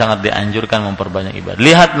amalan yang sangat dianjurkan memperbanyak ibadah.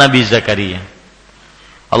 Lihat Nabi Zakaria.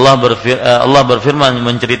 Allah berfirman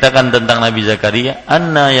menceritakan tentang Nabi Zakaria,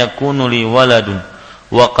 "Anna yakunu li waladun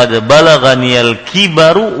wa qad balaghaniyal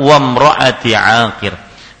kibaru wa imraati 'aqir."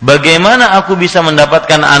 Bagaimana aku bisa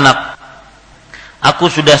mendapatkan anak? Aku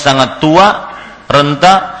sudah sangat tua,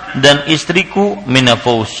 renta, dan istriku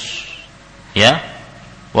menopause. Ya.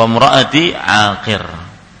 Wa imraati 'aqir.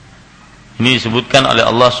 Ini disebutkan oleh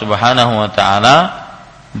Allah Subhanahu wa taala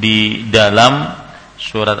di dalam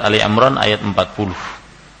surat Ali Imran ayat 40.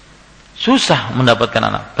 Susah mendapatkan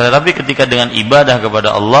anak, tetapi ketika dengan ibadah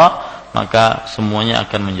kepada Allah, maka semuanya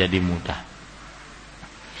akan menjadi mudah.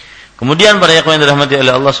 Kemudian para ikhwan yang dirahmati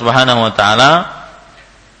oleh Allah Subhanahu wa taala,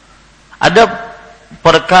 ada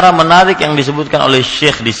perkara menarik yang disebutkan oleh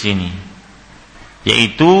Syekh di sini,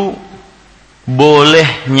 yaitu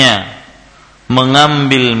bolehnya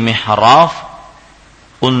mengambil mihrab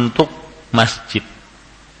untuk masjid.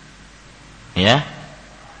 Ya,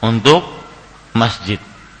 untuk masjid.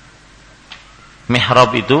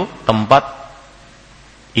 Mihrab itu tempat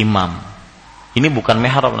imam. Ini bukan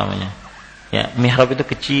mihrab namanya. Ya, mihrab itu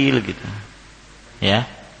kecil gitu. Ya.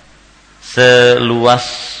 Seluas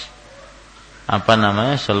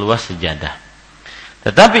seluas sejadah.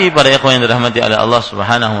 Tetapi para ikhwan yang dirahmati oleh Allah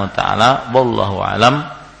Subhanahu wa taala, wallahu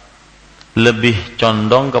alam, lebih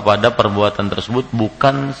condong kepada perbuatan tersebut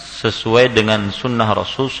bukan sesuai dengan sunnah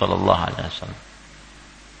Rasul sallallahu alaihi wasallam.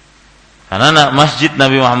 Karena masjid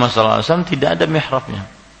Nabi Muhammad SAW tidak ada mihrabnya.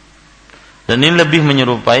 Dan ini lebih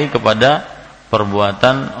menyerupai kepada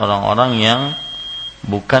perbuatan orang-orang yang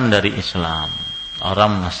bukan dari Islam,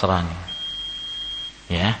 orang Nasrani.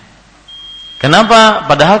 Ya. Kenapa?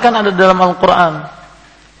 Padahal kan ada dalam Al-Quran.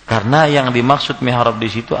 Karena yang dimaksud mihrab di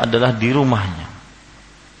situ adalah di rumahnya.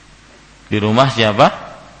 Di rumah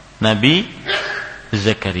siapa? Nabi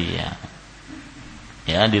Zakaria.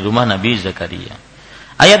 Ya, di rumah Nabi Zakaria.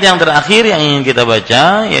 Ayat yang terakhir yang ingin kita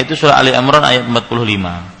baca yaitu surah Ali Imran ayat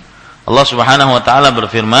 45. Allah Subhanahu wa taala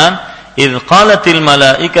berfirman, "Idz qalatil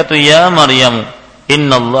malaikatu ya Maryam,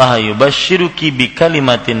 innallaha yubashshiruki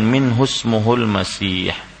bikalimatin minhu ismuhul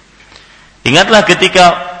Masih." Ingatlah ketika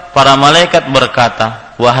para malaikat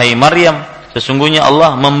berkata, "Wahai Maryam, sesungguhnya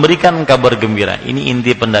Allah memberikan kabar gembira." Ini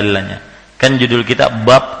inti pendalilannya. Kan judul kita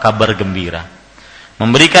bab kabar gembira.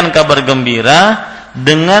 Memberikan kabar gembira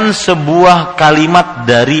dengan sebuah kalimat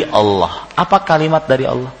dari Allah. Apa kalimat dari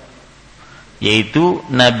Allah? Yaitu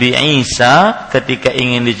Nabi Isa ketika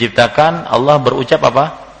ingin diciptakan, Allah berucap apa?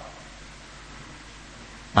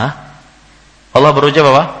 Allah berucap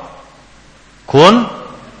apa? Kun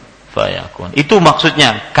fayakun. Itu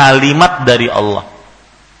maksudnya kalimat dari Allah.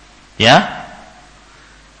 Ya.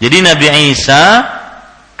 Jadi Nabi Isa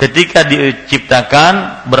ketika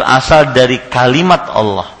diciptakan berasal dari kalimat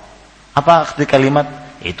Allah. Apa arti kalimat?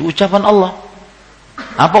 Itu ucapan Allah.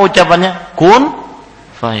 Apa ucapannya? Kun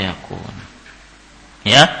fayakun.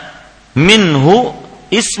 Ya. Minhu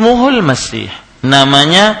ismuhul Masih.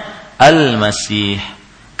 Namanya Al-Masih.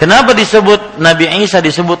 Kenapa disebut Nabi Isa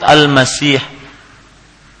disebut Al-Masih?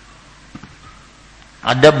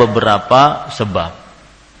 Ada beberapa sebab.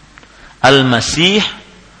 Al-Masih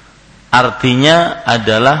artinya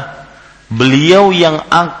adalah beliau yang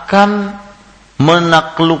akan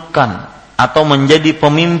menaklukkan atau menjadi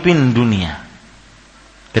pemimpin dunia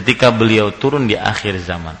ketika beliau turun di akhir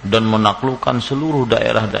zaman dan menaklukkan seluruh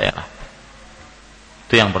daerah-daerah.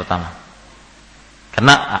 Itu yang pertama.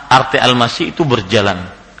 Karena arti Al-Masih itu berjalan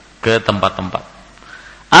ke tempat-tempat.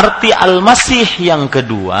 Arti Al-Masih yang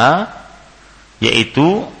kedua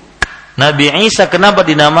yaitu Nabi Isa kenapa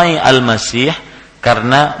dinamai Al-Masih?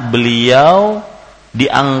 Karena beliau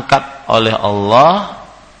diangkat oleh Allah,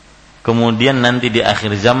 kemudian nanti di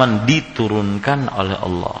akhir zaman diturunkan oleh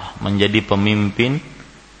Allah menjadi pemimpin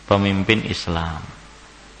Islam.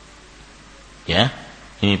 Ya,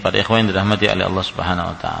 ini para ikhwan yang dirahmati oleh Allah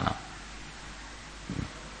Subhanahu wa taala.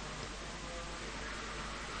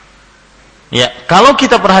 Ya, kalau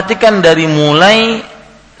kita perhatikan dari mulai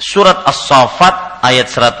surat As-Saffat ayat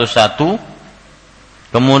 101,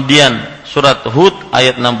 kemudian surat Hud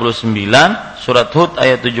ayat 69, surat Hud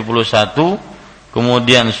ayat 71,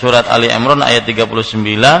 kemudian surat Ali Imran ayat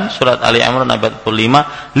 39, surat Ali Imran ayat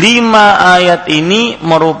 45. 5 ayat ini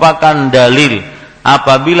merupakan dalil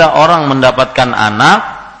apabila orang mendapatkan anak,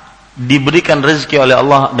 diberikan rezeki oleh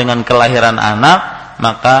Allah dengan kelahiran anak,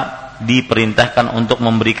 maka diperintahkan untuk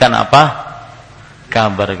memberikan apa?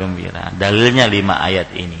 Kabar gembira. Dalilnya 5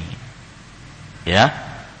 ayat ini. Ya.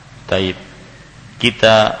 Taib.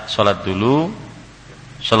 Kita salat dulu.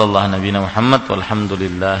 Sallallahu Nabi Muhammad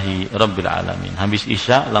walhamdulillahi rabbil alamin. Habis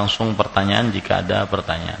Isya langsung pertanyaan jika ada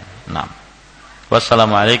pertanyaan. Nah.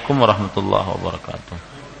 Wassalamualaikum warahmatullahi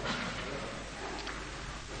wabarakatuh.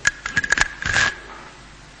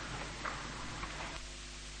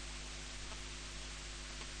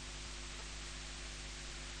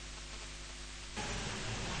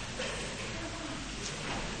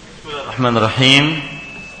 Bismillahirrahmanirrahim.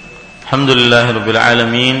 Alhamdulillahirabbil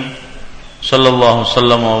alamin. Sallallahu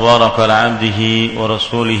sallam wa baraka ala abdihi wa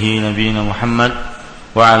rasulihi nabiyina Muhammad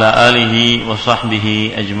wa ala alihi wa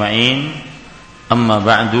sahbihi ajma'in. Amma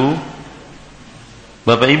ba'du.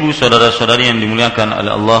 Bapak Ibu saudara-saudari yang dimuliakan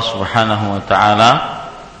oleh Allah Subhanahu wa taala,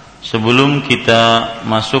 sebelum kita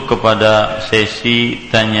masuk kepada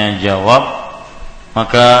sesi tanya jawab,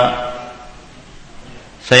 maka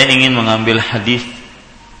saya ingin mengambil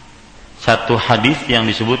satu hadis yang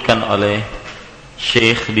disebutkan oleh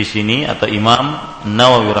Syekh di sini atau Imam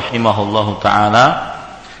Nawawi rahimahullahu taala,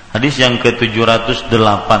 hadis yang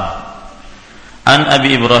ke-708. An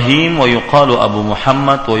Abi Ibrahim wa yuqalu Abu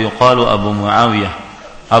Muhammad wa yuqalu Abu Muawiyah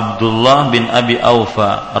Abdullah bin Abi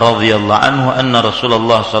Aufa radhiyallahu anhu anna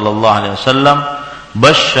Rasulullah sallallahu alaihi wasallam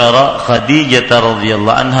basyara Khadijah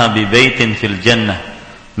radhiyallahu anha bi baitin fil jannah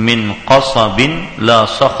min qasabin la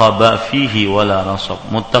sakhaba fihi wala nasab.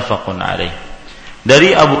 Muttafaqun alaih.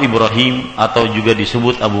 Dari Abu Ibrahim atau juga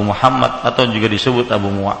disebut Abu Muhammad atau juga disebut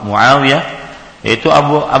Abu Muawiyah, yaitu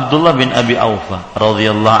Abu Abdullah bin Abi Aufa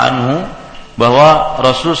radhiyallahu anhu, bahwa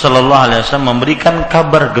Rasul sallallahu alaihi wasallam memberikan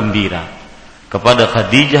kabar gembira kepada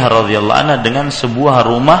Khadijah radhiyallahu anha dengan sebuah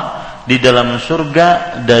rumah di dalam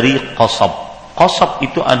surga dari qasab. Qasab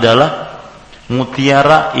itu adalah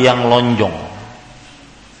mutiara yang lonjong.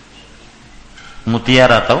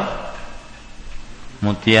 Mutiara tahu?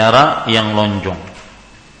 Mutiara yang lonjong.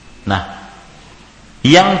 Nah,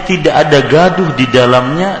 yang tidak ada gaduh di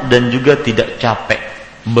dalamnya dan juga tidak capek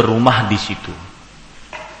berumah di situ.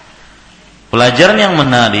 Pelajaran yang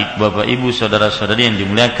menarik, Bapak Ibu saudara-saudari yang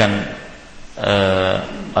dimuliakan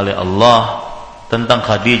oleh Allah tentang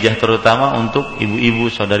Khadijah, terutama untuk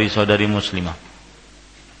ibu-ibu saudari-saudari muslimah.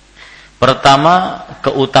 Pertama,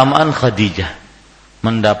 keutamaan Khadijah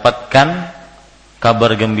mendapatkan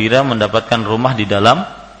kabar gembira, mendapatkan rumah di dalam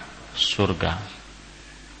surga.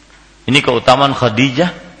 Ini keutamaan Khadijah,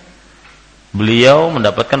 beliau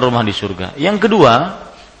mendapatkan rumah di surga. Yang kedua,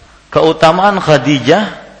 keutamaan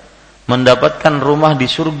Khadijah mendapatkan rumah di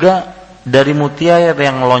surga dari mutiara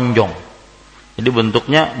yang lonjong. Jadi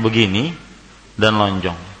bentuknya begini dan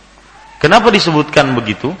lonjong. Kenapa disebutkan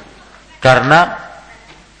begitu? Karena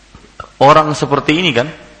orang seperti ini kan,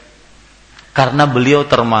 karena beliau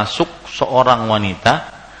termasuk seorang wanita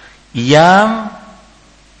yang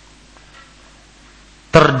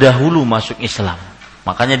terdahulu masuk Islam.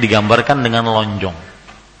 Makanya digambarkan dengan lonjong.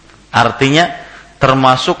 Artinya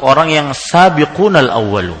termasuk orang yang sabiqunal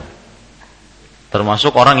awwalu.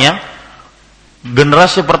 Termasuk orang yang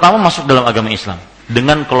generasi pertama masuk dalam agama Islam.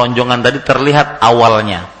 Dengan kelonjongan tadi terlihat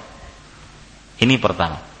awalnya. Ini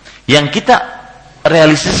pertama. Yang kita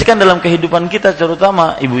realisasikan dalam kehidupan kita,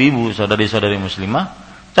 terutama ibu-ibu, saudari-saudari muslimah,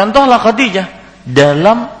 contohlah Khadijah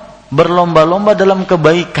dalam berlomba-lomba dalam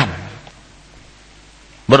kebaikan.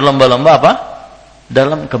 Berlomba-lomba apa?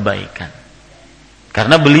 Dalam kebaikan.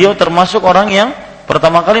 Karena beliau termasuk orang yang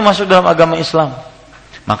pertama kali masuk dalam agama Islam.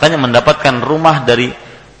 Makanya mendapatkan rumah dari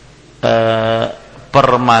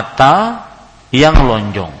permata yang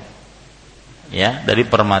lonjong. Ya, dari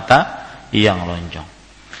permata yang lonjong.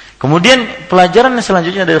 Kemudian pelajaran yang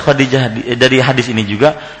selanjutnya dari Khadijah, dari hadis ini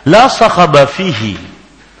juga, la sakhaba fihi.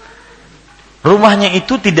 Rumahnya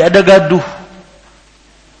itu tidak ada gaduh.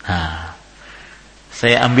 Nah,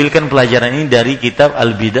 saya ambilkan pelajaran ini dari kitab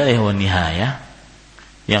Al-Bidayah wa Nihayah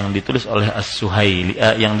yang ditulis oleh As-Suhaili,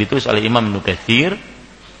 yang ditulis oleh Imam Ibnu Katsir.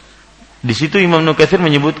 Di situ Imam Ibnu Katsir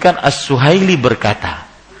menyebutkan As-Suhaili berkata,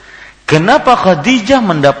 kenapa Khadijah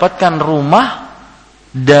mendapatkan rumah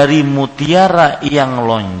dari mutiara yang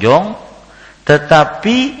lonjong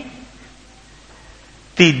tetapi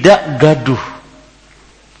tidak gaduh,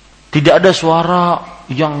 tidak ada suara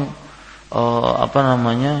yang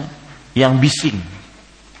yang bising.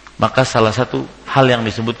 Maka salah satu hal yang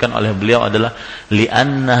disebutkan oleh beliau adalah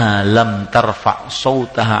li'annaha lam tarfa'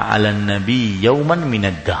 sautaha 'alan nabi yauman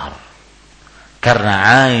minad dahr.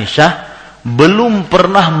 Karena Aisyah belum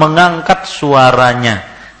pernah mengangkat suaranya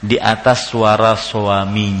di atas suara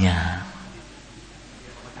suaminya.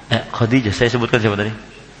 Khadijah, saya sebutkan siapa tadi?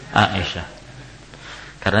 Aisyah.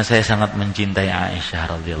 Karena saya sangat mencintai Aisyah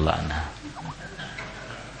radhiyallahu anha.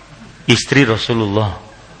 Istri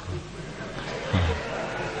Rasulullah.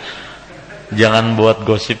 Jangan buat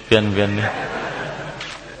gosip pian-pian nih.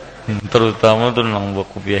 Terutama tuh nang buat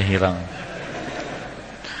kopiah hirang.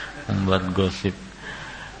 Buat gosip.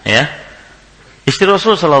 Ya. Istri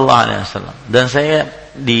Rasul sallallahu alaihi wasallam. Dan saya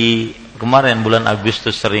di kemarin bulan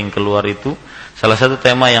Agustus sering keluar itu, salah satu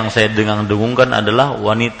tema yang saya dengung-dengungkan adalah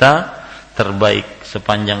wanita terbaik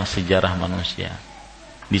sepanjang sejarah manusia.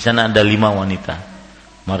 Di sana ada 5 wanita.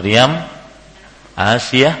 Maryam,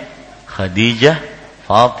 Asiyah, Khadijah,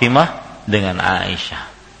 Fatimah dengan Aisyah.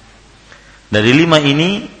 Dari 5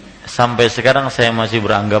 ini sampai sekarang saya masih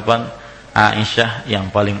beranggapan Aisyah yang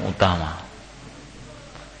paling utama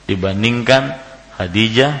dibandingkan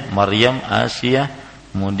Khadijah, Maryam, Asiyah,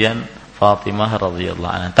 kemudian Fatimah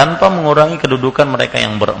radhiyallahu anha, tanpa mengurangi kedudukan mereka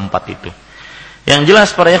yang berempat itu. Yang jelas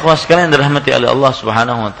para ikhwah sekalian yang dirahmati oleh Allah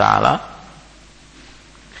Subhanahu wa taala,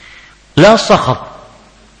 la sakhab.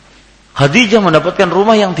 Khadijah mendapatkan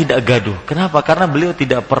rumah yang tidak gaduh. Kenapa? Karena beliau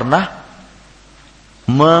tidak pernah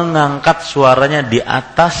mengangkat suaranya di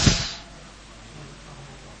atas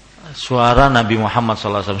suara Nabi Muhammad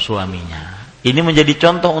SAW suaminya. Ini menjadi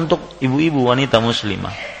contoh untuk ibu-ibu wanita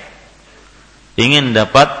muslimah. Ingin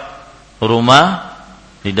dapat rumah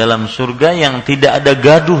di dalam surga yang tidak ada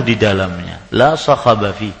gaduh di dalamnya. La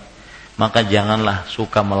sakhabafi. Maka janganlah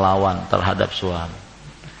suka melawan terhadap suami.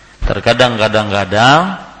 Terkadang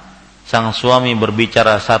kadang-kadang sang suami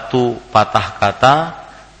berbicara satu patah kata,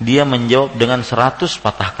 dia menjawab dengan 100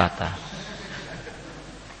 patah kata.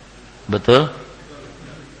 Betul?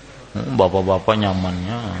 Bapak-bapak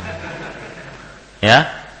nyamannya. Ya.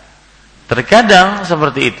 Terkadang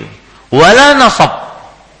seperti itu. Wala nasab.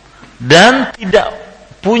 Dan tidak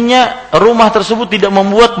punya rumah tersebut tidak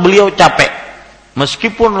membuat beliau capek.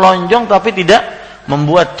 Meskipun lonjong tapi tidak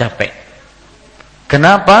membuat capek.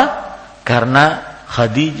 Kenapa? Karena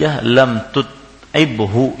Khadijah lam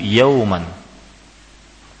tut'ibhu yauman.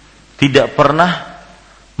 Tidak pernah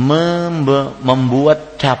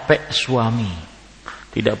membuat capek suami.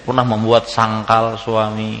 Tidak pernah membuat sangkal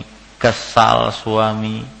suami, kesal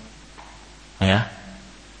suami. Ya.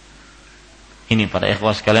 Ini para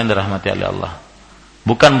ikhwah sekalian dirahmati oleh Allah.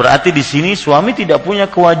 Bukan berarti di sini suami tidak punya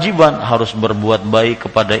kewajiban harus berbuat baik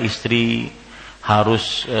kepada istri,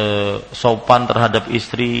 harus sopan terhadap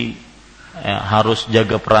istri, harus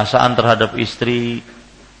jaga perasaan terhadap istri.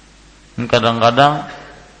 Kadang-kadang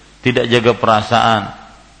tidak jaga perasaan,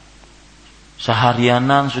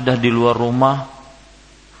 seharianan sudah di luar rumah,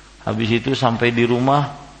 habis itu sampai di rumah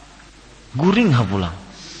guring pulang.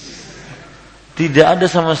 Tidak ada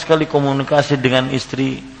sama sekali komunikasi dengan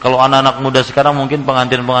istri. Kalau anak-anak muda sekarang mungkin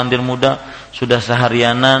pengantin-pengantin muda sudah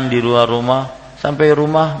seharianan di luar rumah, sampai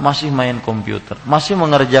rumah masih main komputer, masih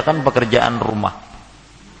mengerjakan pekerjaan rumah.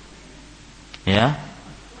 Ya.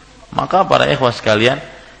 Maka para ikhwah sekalian,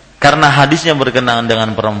 karena hadisnya berkenaan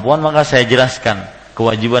dengan perempuan, maka saya jelaskan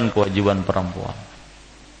kewajiban-kewajiban perempuan.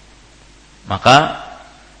 Maka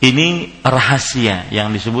ini rahasia yang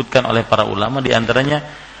disebutkan oleh para ulama, di antaranya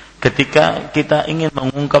ketika kita ingin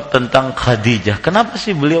mengungkap tentang Khadijah. Kenapa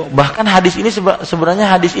sih beliau, bahkan hadis ini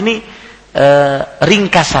sebenarnya hadis ini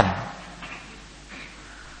ringkasan.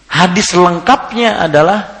 Hadis lengkapnya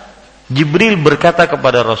adalah Jibril berkata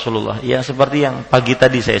kepada Rasulullah, ya seperti yang pagi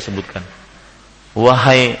tadi saya sebutkan.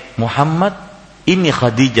 Wahai Muhammad, ini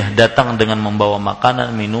Khadijah datang dengan membawa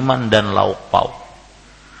makanan, minuman dan lauk pauk.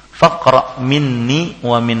 Faqra minni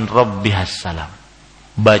wa min rabbihas salam.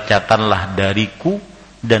 Bacakanlah dariku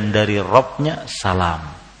dan dari Rabbnya salam.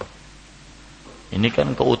 Ini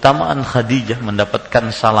kan keutamaan Khadijah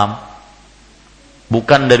mendapatkan salam.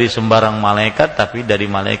 Bukan dari sembarang malaikat, tapi dari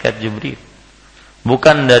malaikat Jibril.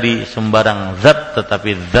 Bukan dari sembarang zat,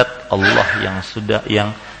 tetapi zat Allah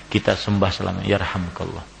yang kita sembah selama.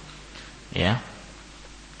 Yarhamukallah. Ya.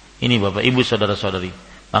 Ini Bapak Ibu saudara-saudari.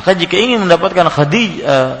 Maka jika ingin mendapatkan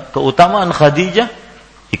keutamaan Khadijah,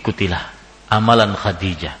 ikutilah amalan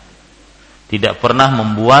Khadijah. Tidak pernah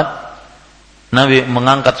membuat Nabi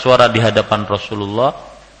mengangkat suara di hadapan Rasulullah,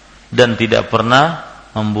 dan tidak pernah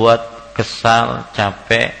membuat kesal,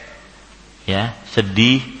 capek, ya,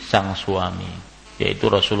 sedih sang suami,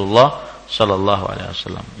 yaitu Rasulullah Sallallahu Alaihi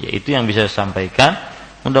Wasallam. Yaitu yang bisa saya sampaikan.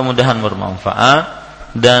 Mudah-mudahan bermanfaat,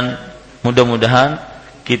 dan mudah-mudahan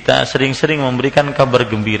kita sering-sering memberikan kabar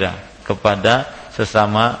gembira kepada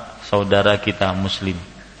sesama saudara kita Muslim.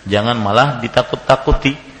 Jangan malah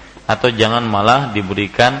ditakut-takuti, atau jangan malah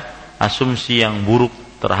diberikan asumsi yang buruk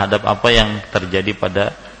terhadap apa yang terjadi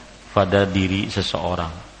pada diri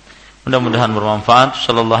seseorang. Mudah-mudahan bermanfaat.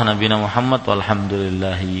 Sallallahu Nabi Muhammad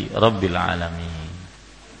walhamdulillahi rabbil alamin.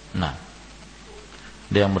 Nah,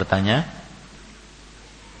 ada yang bertanya?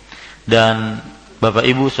 Dan Bapak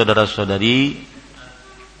Ibu saudara-saudari,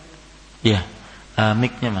 ya,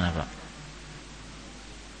 mic-nya mana Pak?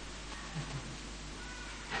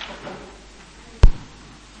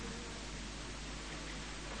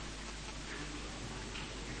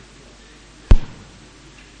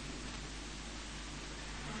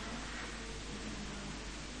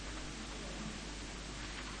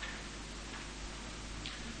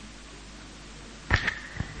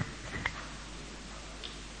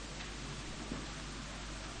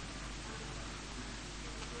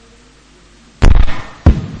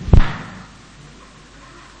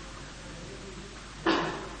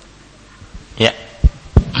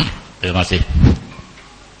 Terima kasih.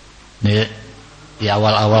 Ini di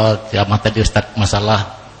awal-awal ceramah tadi Ustaz,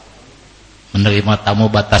 masalah menerima tamu,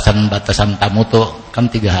 batasan tamu tuh kan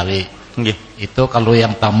 3 hari. Itu kalau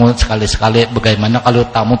yang tamu sekali-sekali, bagaimana kalau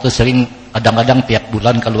tamu tuh sering, kadang-kadang tiap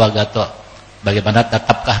bulan keluarga tuh, bagaimana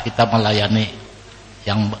tetapkah kita melayani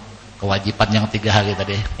yang kewajiban yang 3 hari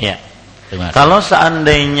tadi? Ya. Kalau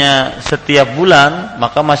seandainya setiap bulan,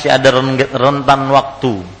 maka masih ada rentan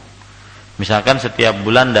waktu. Misalkan setiap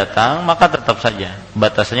bulan datang, maka tetap saja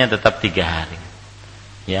batasannya tetap 3 hari.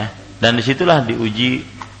 Ya. Dan disitulah diuji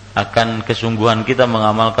akan kesungguhan kita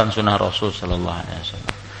mengamalkan sunnah Rasul Sallallahu Alaihi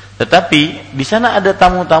Wasallam. Tetapi di sana ada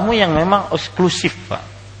tamu-tamu yang memang eksklusif, Pak.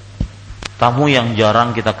 Tamu yang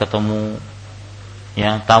jarang kita ketemu,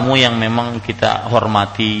 ya, tamu yang memang kita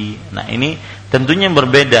hormati. Nah, ini tentunya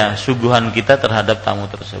berbeda suguhan kita terhadap tamu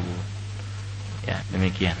tersebut. Ya,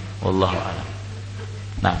 demikian. Wallahu a'lam.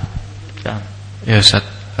 Nah, ya Ustaz,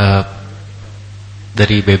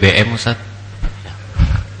 dari BBM Ustaz.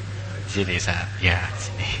 Sini Ustaz. Ya,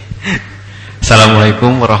 sini.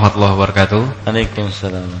 Assalamualaikum warahmatullahi wabarakatuh.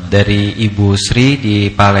 Waalaikumsalam. Dari Ibu Sri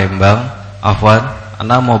di Palembang. Afwan,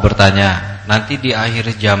 Ana mau bertanya, nanti di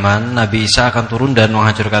akhir zaman Nabi Isa akan turun dan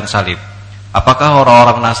menghancurkan salib. Apakah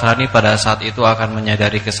orang-orang Nasrani pada saat itu akan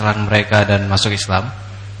menyadari kesalahan mereka dan masuk Islam?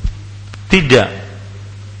 Tidak.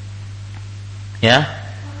 Ya.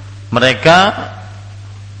 Mereka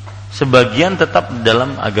sebagian tetap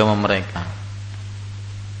dalam agama mereka.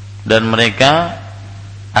 Dan mereka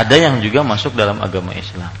ada yang juga masuk dalam agama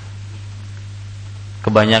Islam.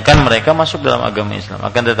 Kebanyakan mereka masuk dalam agama Islam,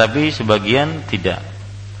 akan tetapi sebagian tidak.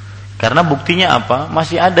 Karena buktinya apa?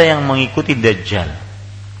 Masih ada yang mengikuti Dajjal.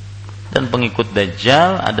 Dan pengikut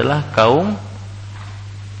Dajjal adalah kaum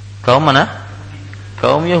mana?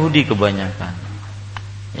 Kaum Yahudi kebanyakan.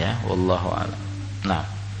 Ya, wallahu a'lam. Nah,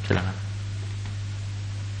 silakan.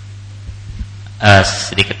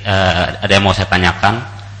 Sedikit ada yang mau saya tanyakan.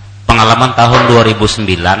 Pengalaman tahun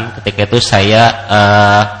 2009 ketika itu saya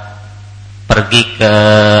pergi ke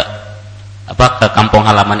kampung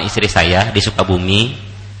halaman istri saya di Sukabumi.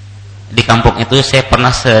 Di kampung itu saya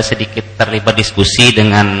pernah sedikit terlibat diskusi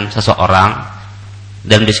dengan seseorang,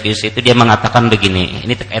 dan diskusi itu dia mengatakan begini,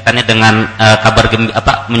 ini kaitannya dengan kabar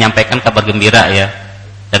gembira, menyampaikan kabar gembira ya,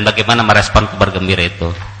 dan bagaimana merespon kabar gembira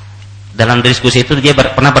itu. Dalam diskusi itu dia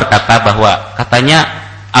pernah berkata bahwa katanya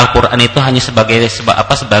Al-Quran itu hanya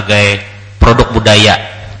sebagai produk budaya,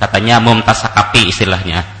 katanya mumtasakapi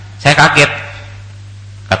istilahnya. Saya kaget.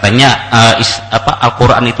 Katanya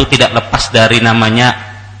Al-Quran itu tidak lepas dari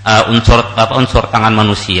namanya unsur tangan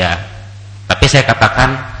manusia. Tapi saya katakan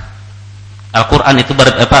Al-Quran itu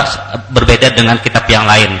berbeda dengan kitab yang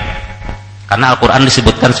lain. Karena Al-Quran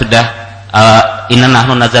disebutkan sudah inna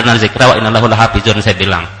nahnu nazzalna dzikra wa inna lahu lahafizun, saya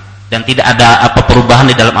bilang. Dan tidak ada perubahan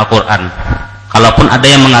di dalam Al-Quran. Kalaupun ada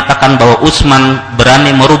yang mengatakan bahwa Utsman berani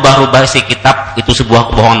merubah-rubah isi kitab, itu sebuah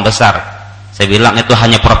kebohongan besar. Saya bilang itu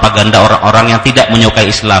hanya propaganda orang-orang yang tidak menyukai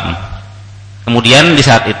Islam. Kemudian di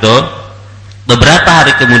saat itu beberapa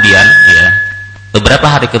hari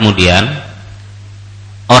kemudian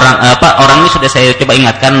orang ini sudah saya coba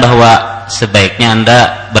ingatkan bahwa sebaiknya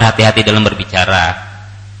Anda berhati-hati dalam berbicara,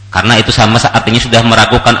 karena itu sama artinya sudah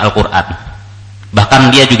meragukan Al-Quran.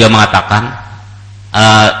 Bahkan dia juga mengatakan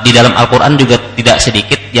di dalam Al-Quran juga tidak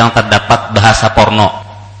sedikit yang terdapat bahasa porno.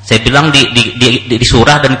 Saya bilang di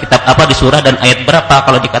surah dan kitab di surah dan ayat berapa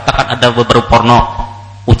kalau dikatakan ada beberapa porno.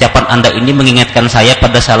 Ucapan Anda ini mengingatkan saya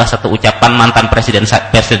pada salah satu ucapan mantan presiden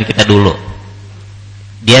kita dulu.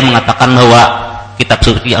 Dia mengatakan bahwa kitab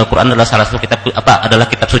suci Al-Quran adalah salah satu adalah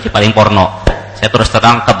kitab suci paling porno. Saya terus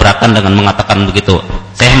terang keberatan dengan mengatakan begitu.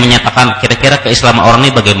 Saya menyatakan kira-kira keislaman orang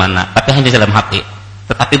ini bagaimana, tapi hanya dalam hati.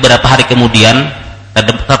 Tetapi beberapa hari kemudian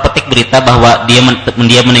terpetik berita bahwa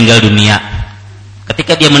dia meninggal dunia.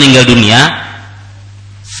 Ketika dia meninggal dunia,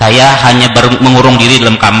 saya hanya mengurung diri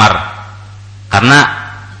dalam kamar karena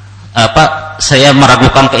saya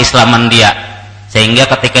meragukan keislaman dia, sehingga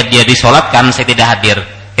ketika dia disolatkan saya tidak hadir.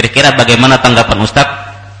 Kira-kira bagaimana tanggapan Ustadz?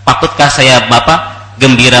 Pakutkah saya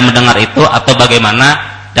gembira mendengar itu atau bagaimana?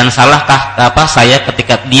 Dan salahkah saya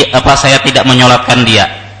ketika saya tidak menyolatkan dia?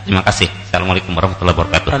 Terima kasih. Assalamualaikum warahmatullahi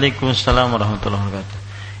wabarakatuh. Waalaikumsalam warahmatullahi wabarakatuh.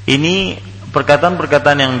 Ini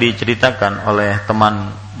perkataan-perkataan yang diceritakan oleh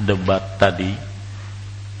teman debat tadi,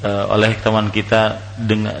 oleh teman kita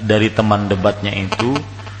dari teman debatnya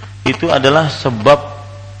itu adalah sebab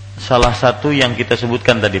salah satu yang kita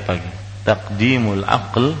sebutkan tadi pagi, taqdimul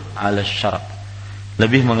aql 'ala syara'.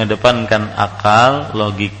 Lebih mengedepankan akal,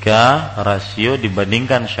 logika, rasio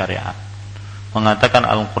dibandingkan syariat. Mengatakan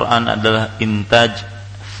Al-Quran adalah intaj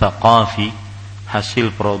tsaqafi,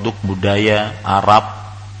 hasil produk budaya Arab,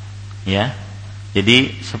 ya.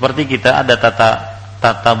 Jadi seperti kita ada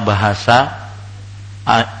tata bahasa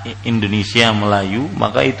Indonesia Melayu,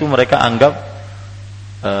 maka itu mereka anggap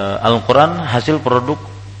Al-Quran hasil produk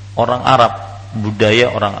orang Arab, budaya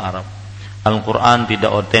orang Arab. Al-Quran tidak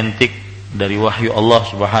otentik dari wahyu Allah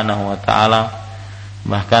Subhanahu wa taala.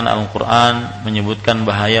 Bahkan Al-Quran menyebutkan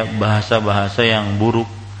bahasa-bahasa yang buruk.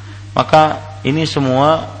 Maka ini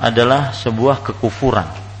semua adalah sebuah kekufuran,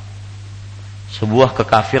 sebuah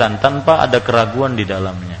kekafiran tanpa ada keraguan di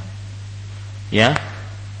dalamnya. Ya,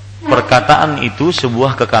 perkataan itu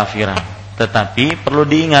sebuah kekafiran, tetapi perlu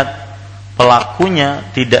diingat pelakunya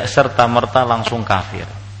tidak serta-merta langsung kafir.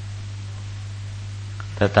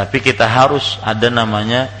 Tetapi kita harus ada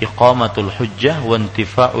namanya iqamatul hujjah wa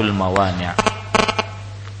intifa'ul mawani'.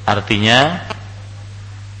 Artinya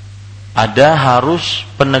ada harus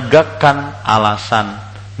penegakan alasan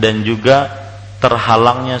dan juga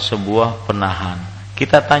terhalangnya sebuah penahan.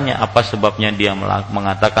 Kita tanya apa sebabnya dia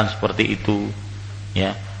mengatakan seperti itu,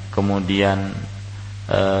 ya. Kemudian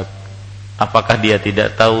apakah dia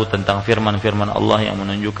tidak tahu tentang firman-firman Allah yang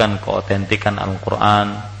menunjukkan keotentikan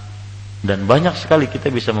Al-Quran? Dan banyak sekali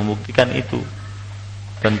kita bisa membuktikan itu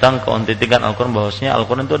tentang keotentikan Al-Quran, bahwasanya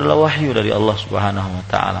Al-Quran itu adalah wahyu dari Allah Subhanahu wa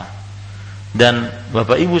taala. Dan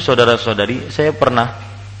Bapak Ibu saudara-saudari, saya pernah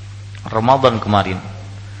Ramadan kemarin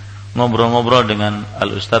ngobrol-ngobrol dengan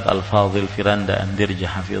Al-Ustadz Al-Fadhil Firanda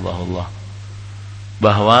Andirja hafizahullah,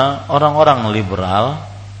 bahwa orang-orang liberal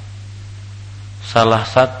salah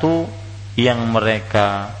satu yang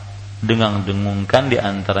mereka dengung-dengungkan di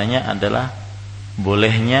antaranya adalah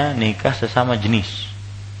bolehnya nikah sesama jenis.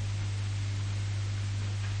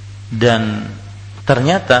 Dan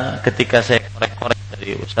ternyata ketika saya korek-korek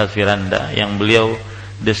dari Ustaz Firanda yang beliau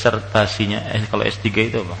disertasinya kalau S3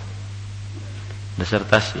 itu apa?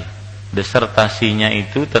 Disertasinya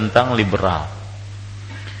itu tentang liberal.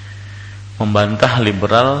 Membantah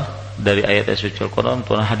liberal dari ayat suci Al-Qur'an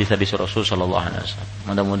dan hadis-hadis Rasul sallallahu alaihi wasallam.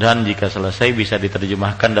 Mudah-mudahan jika selesai bisa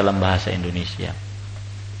diterjemahkan dalam bahasa Indonesia.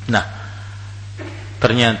 Nah,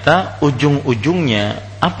 ternyata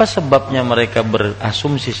ujung-ujungnya apa sebabnya mereka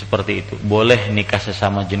berasumsi seperti itu? Boleh nikah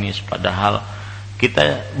sesama jenis, padahal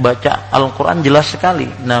kita baca Al-Qur'an jelas sekali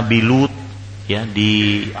Nabi Lut ya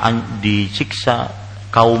disiksa,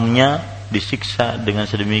 kaumnya disiksa dengan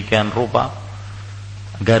sedemikian rupa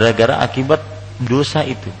gara-gara akibat dosa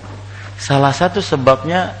itu. Salah satu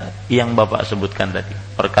sebabnya yang Bapak sebutkan tadi,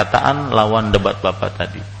 perkataan lawan debat Bapak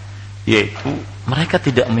tadi, yaitu mereka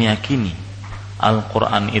tidak meyakini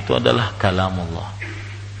Al-Quran itu adalah kalamullah,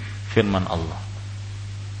 firman Allah.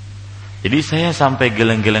 Jadi saya sampai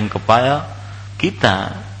geleng-geleng kepala,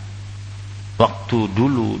 kita waktu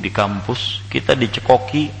dulu di kampus kita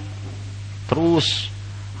dicekoki terus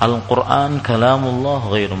Al-Quran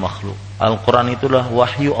kalamullah ghairu makhluk. Al-Quran itulah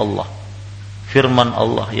wahyu Allah, firman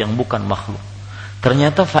Allah yang bukan makhluk.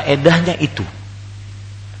 Ternyata faedahnya itu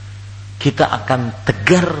kita akan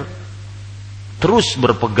tegar terus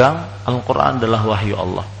berpegang Al-Quran adalah wahyu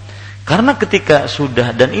Allah. Karena ketika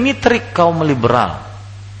sudah, dan ini trik kaum liberal,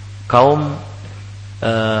 kaum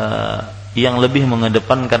yang lebih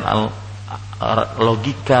mengedepankan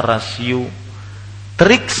logika rasio,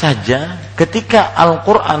 trik saja ketika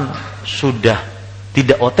Al-Quran sudah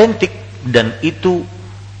tidak otentik, dan itu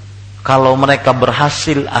kalau mereka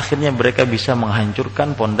berhasil akhirnya mereka bisa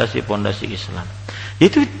menghancurkan pondasi-pondasi Islam.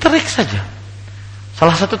 Itu trik saja.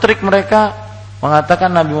 Salah satu trik mereka mengatakan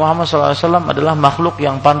Nabi Muhammad SAW adalah makhluk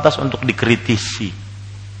yang pantas untuk dikritisi.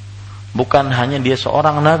 Bukan hanya dia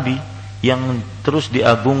seorang nabi yang terus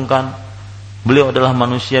diagungkan, beliau adalah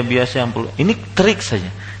manusia biasa yang perlu. Ini trik saja.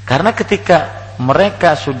 Karena ketika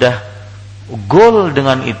mereka sudah goal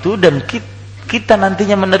dengan itu dan kita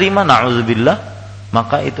nantinya menerima, na'udzubillah,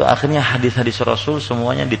 maka itu akhirnya hadis-hadis Rasul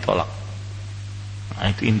semuanya ditolak. Nah,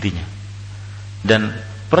 itu intinya. Dan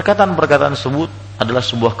perkataan-perkataan tersebut adalah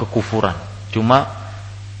sebuah kekufuran. Cuma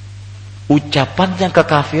ucapannya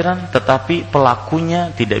kekafiran, tetapi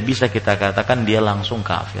pelakunya tidak bisa kita katakan dia langsung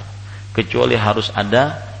kafir, kecuali harus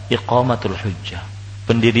ada iqamatul hujjah,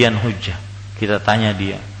 pendirian hujjah. Kita tanya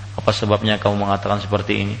dia, apa sebabnya kamu mengatakan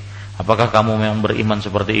seperti ini? Apakah kamu memang beriman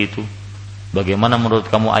seperti itu? Bagaimana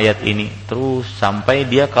menurut kamu ayat ini? Terus sampai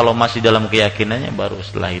dia kalau masih dalam keyakinannya, baru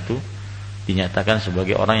setelah itu dinyatakan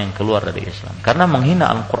sebagai orang yang keluar dari Islam karena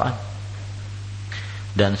menghina Al-Quran.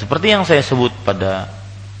 Dan seperti yang saya sebut pada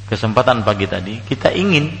kesempatan pagi tadi, kita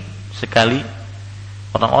ingin sekali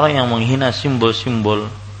orang-orang yang menghina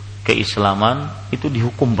simbol-simbol keislaman itu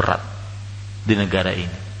dihukum berat di negara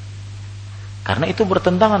ini, karena itu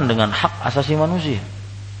bertentangan dengan hak asasi manusia.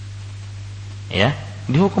 Ya,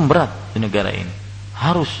 dihukum berat di negara ini.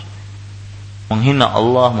 Harus menghina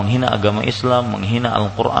Allah, menghina agama Islam, menghina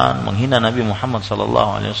Al-Quran, menghina Nabi Muhammad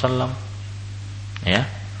SAW.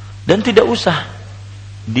 Ya, dan tidak usah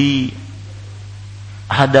dihadapi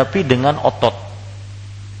dengan otot.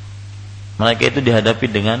 Mereka itu dihadapi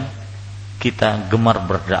dengan kita gemar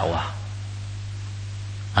berdakwah,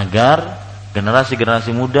 agar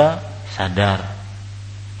generasi-generasi muda sadar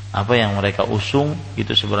apa yang mereka usung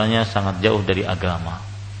itu sebenarnya sangat jauh dari agama.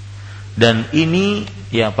 Dan ini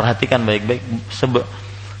ya perhatikan baik-baik,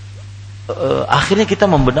 akhirnya kita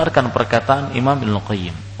membenarkan perkataan Imam Ibnu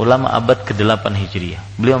Qayyim, ulama abad ke-8 Hijriah.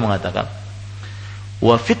 Beliau mengatakan,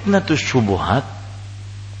 wa fitnatus syubuhat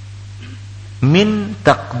min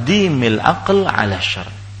taqdimil aql ala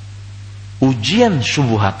syar. Ujian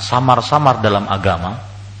syubhat, samar-samar dalam agama,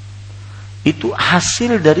 itu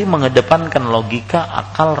hasil dari mengedepankan logika,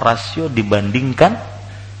 akal, rasio dibandingkan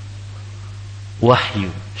wahyu,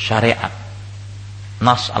 syariat,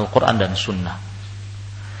 nas Al-Quran dan Sunnah.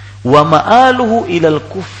 Wa ma'aluhu ilal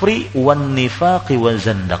kufri wan nifaqi wa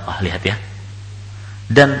zandaqah. Lihat ya.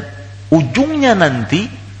 Dan ujungnya nanti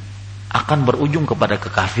akan berujung kepada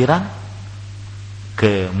kekafiran,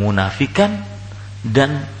 kemunafikan,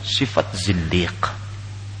 dan sifat zindiq.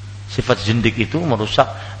 Sifat zindiq itu merusak,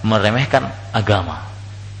 meremehkan agama.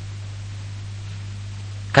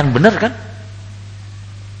 Kan benar kan?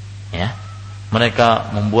 Ya.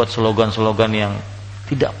 Mereka membuat slogan-slogan yang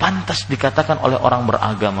tidak pantas dikatakan oleh orang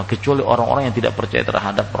beragama, kecuali orang-orang yang tidak percaya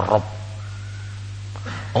terhadap Rabb.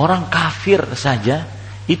 Orang kafir saja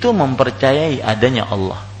itu mempercayai adanya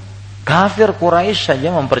Allah. Kafir Quraisy saja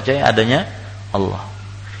mempercayai adanya Allah.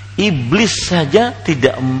 Iblis saja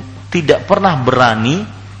tidak pernah berani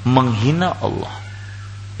menghina Allah.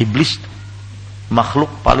 Iblis makhluk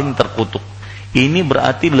paling terkutuk. Ini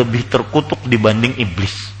berarti lebih terkutuk dibanding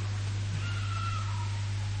iblis.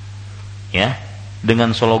 Ya,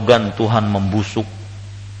 dengan slogan Tuhan membusuk.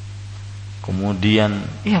 Kemudian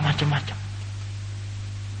ya macam-macam.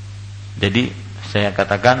 Jadi saya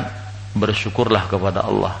katakan bersyukurlah kepada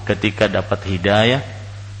Allah ketika dapat hidayah,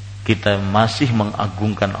 kita masih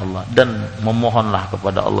mengagungkan Allah dan memohonlah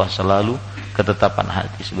kepada Allah selalu ketetapan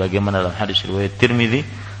hati. Sebagaimana dalam hadis riwayat Tirmidzi,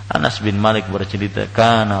 Anas bin Malik bercerita,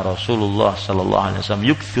 kana Rasulullah sallallahu alaihi wasallam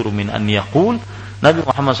yukthiru min an yaqul, Nabi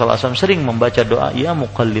Muhammad sallallahu alaihi wasallam sering membaca doa, ya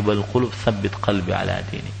muqallibal qulub tsabbit qalbi ala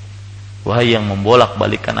dini. Wahai yang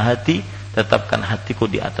membolak-balikkan hati, tetapkan hatiku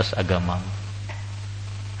di atas agamamu.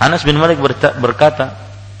 Anas bin Malik berkata,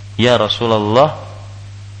 ya Rasulullah,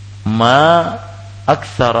 ma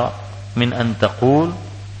aktsara min an taqul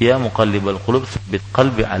ya muqallibal qulub tsabbit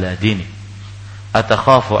qalbi ala dini.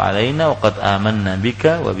 Atakhafu alaina wa qad amanna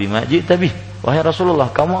bika wa bima ji'ta bih. Wahai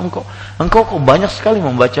Rasulullah, engkau banyak sekali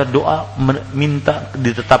membaca doa minta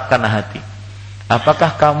ditetapkan hati.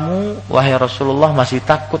 Apakah kamu wahai Rasulullah masih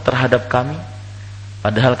takut terhadap kami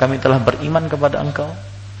padahal kami telah beriman kepada engkau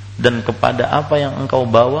dan kepada apa yang engkau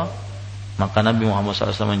bawa? Maka Nabi Muhammad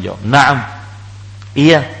SAW menjawab, na'am,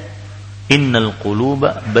 iya, innal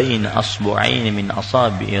quluba baina asbu'aini min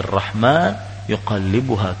asabi'ir rahman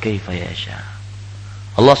yuqallibuha kaifa yasha.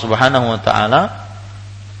 Allah Subhanahu wa taala,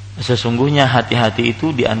 sesungguhnya hati-hati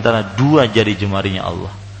itu di antara dua jari jemarinya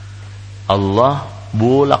Allah. Allah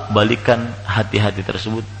bolak-balikan hati-hati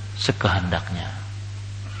tersebut sekehendaknya.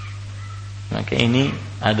 Maka ini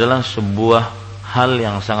adalah sebuah hal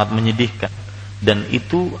yang sangat menyedihkan, dan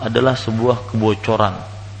itu adalah sebuah kebocoran,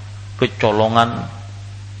 kecolongan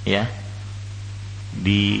ya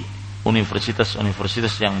di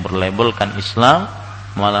universitas-universitas yang berlabelkan Islam,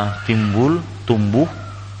 malah tumbuh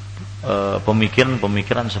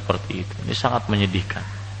pemikiran-pemikiran seperti itu. Ini sangat menyedihkan.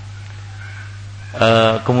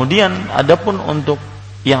 Kemudian adapun untuk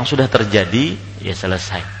yang sudah terjadi, ya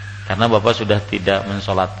selesai, karena Bapak sudah tidak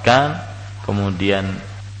mensolatkan, kemudian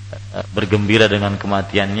bergembira dengan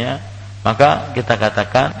kematiannya, maka kita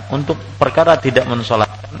katakan untuk perkara tidak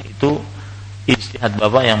mensolatkan itu ijtihad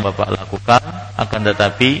Bapak yang Bapak lakukan. Akan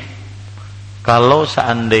tetapi kalau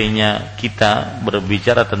seandainya kita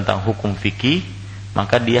berbicara tentang hukum fikih,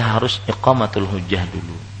 maka dia harus iqamatul hujjah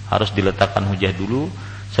dulu, harus diletakkan hujjah dulu.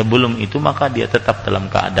 Sebelum itu maka dia tetap dalam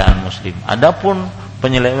keadaan muslim. Adapun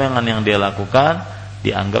penyelewengan yang dia lakukan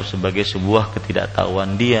dianggap sebagai sebuah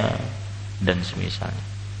ketidaktahuan dia dan semisalnya.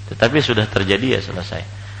 Tetapi sudah terjadi, ya selesai.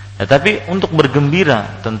 Tetapi untuk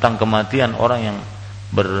bergembira tentang kematian orang yang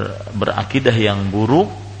berakidah yang buruk,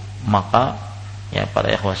 maka ya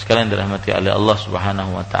para ikhwah sekalian dirahmati oleh Allah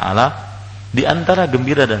Subhanahu wa taala, di antara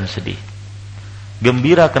gembira dan sedih.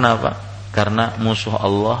 Gembira kenapa? Karena musuh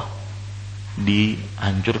Allah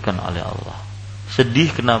dihancurkan oleh Allah.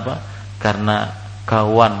 Sedih kenapa? Karena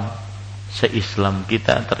kawan se-Islam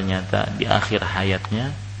kita ternyata di akhir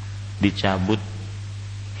hayatnya dicabut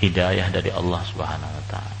hidayah dari Allah Subhanahu wa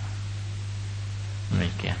taala.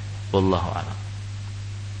 Demikian. Wallahu a'lam.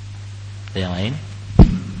 Yang lain?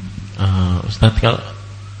 Ustaz, kalau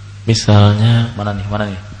misalnya mana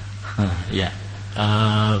nih? Ya.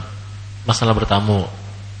 Masalah bertamu,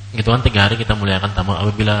 itu kan 3 hari kita muliakan tamu.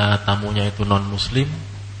 Apabila tamunya itu non muslim,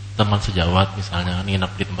 teman sejawat misalnya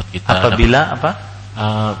nginap di tempat kita. Apabila apa?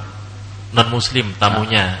 Non muslim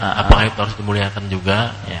tamunya, apakah itu harus dimuliakan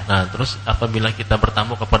juga? Ya. Nah, terus apabila kita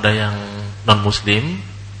bertamu kepada yang non muslim,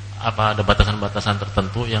 apa ada batasan-batasan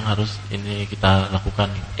tertentu yang harus ini kita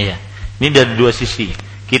lakukan? Iya. Ini dari dua sisi.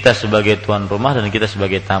 Kita sebagai tuan rumah dan kita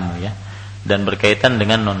sebagai tamu, ya. Dan berkaitan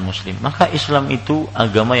dengan non muslim. Maka Islam itu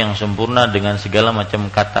agama yang sempurna dengan segala macam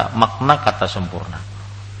makna kata sempurna.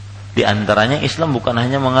 Di antaranya Islam bukan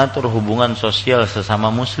hanya mengatur hubungan sosial sesama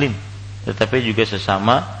muslim, tetapi juga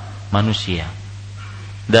sesama manusia.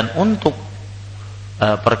 Dan untuk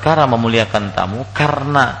perkara memuliakan tamu,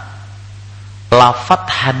 karena lafadz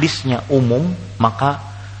hadisnya umum, maka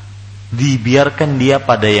dibiarkan dia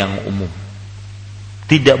pada yang umum.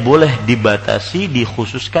 Tidak boleh dibatasi,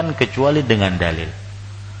 dikhususkan kecuali dengan dalil.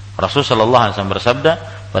 Rasulullah SAW bersabda,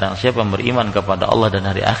 barang siapa yang beriman kepada Allah dan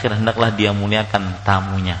hari akhir, hendaklah dia muliakan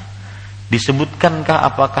tamunya. Disebutkankah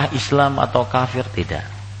apakah Islam atau kafir? Tidak.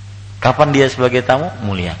 Kapan dia sebagai tamu?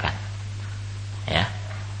 Muliakan. Ya.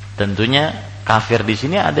 Tentunya kafir di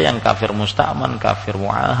sini ada yang kafir musta'man, kafir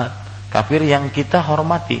mu'ahad, kafir yang kita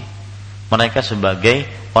hormati. Mereka sebagai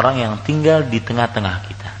orang yang tinggal di tengah-tengah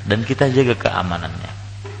kita dan kita jaga keamanannya.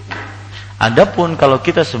 Adapun kalau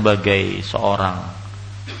kita sebagai seorang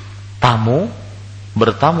tamu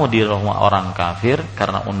bertamu di rumah orang kafir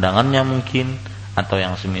karena undangannya mungkin atau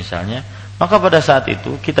yang semisalnya, maka pada saat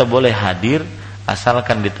itu kita boleh hadir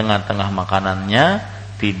asalkan di tengah-tengah makanannya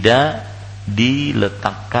tidak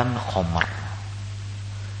diletakkan khamr.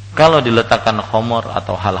 Kalau diletakkan khamr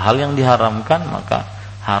atau hal-hal yang diharamkan, maka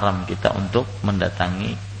haram kita untuk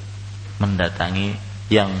mendatangi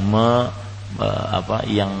yang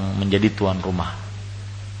yang menjadi tuan rumah,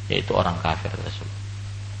 yaitu orang kafir tersebut.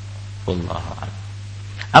 Wallahu a'lam.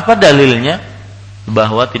 Apa dalilnya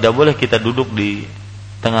bahwa tidak boleh kita duduk di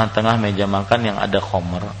tengah-tengah meja makan yang ada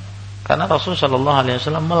khamr? Karena Rasul sallallahu alaihi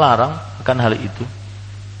wasallam melarang akan hal itu.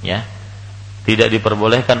 Ya. Tidak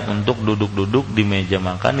diperbolehkan untuk duduk-duduk di meja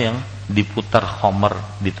makan yang diputar khamr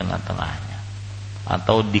di tengah-tengahnya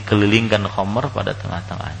atau dikelilingkan khamr pada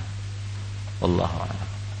tengah-tengahnya. Wallahu a'lam.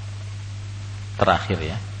 Terakhir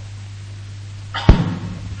ya.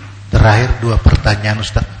 Terakhir 2 pertanyaan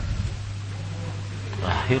Ustaz.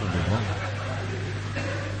 Terakhir dulu.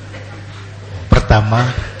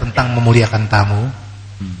 Pertama, tentang memuliakan tamu.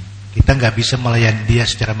 Kita nggak bisa melayani dia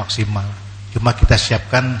secara maksimal. Cuma kita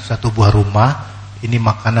siapkan satu buah rumah, ini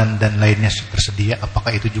makanan dan lainnya tersedia.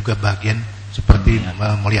 Apakah itu juga bagian seperti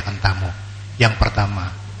memuliakan tamu? Yang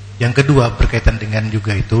pertama. Yang kedua berkaitan dengan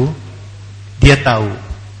juga itu, dia tahu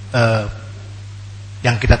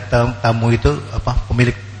yang kita tamu itu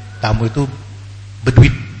pemilik tamu itu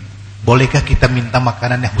berduit. Bolehkah kita minta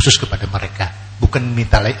makanan yang khusus kepada mereka? Bukan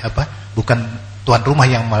bukan tuan rumah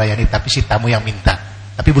yang melayani, tapi si tamu yang minta.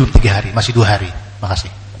 Tapi belum 3 hari, masih 2 hari.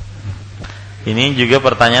 Makasih. Ini juga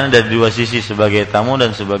pertanyaan dari 2 sisi, sebagai tamu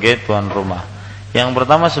dan sebagai tuan rumah. Yang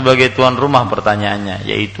pertama sebagai tuan rumah pertanyaannya,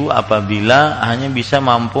 yaitu apabila hanya bisa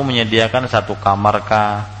mampu menyediakan 1 kamar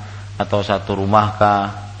kah atau 1 rumah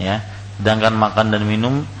kah, ya. Sedangkan makan dan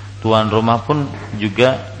minum tuan rumah pun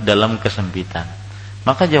juga dalam kesempitan.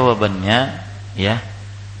 Maka jawabannya, ya,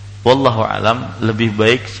 wallahu alam, lebih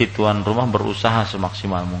baik si tuan rumah berusaha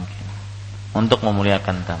semaksimal mungkin untuk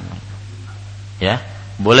memuliakan tamu. Ya,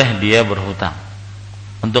 boleh dia berhutang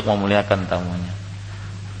untuk memuliakan tamunya.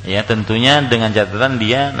 Ya, tentunya dengan catatan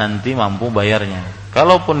dia nanti mampu bayarnya.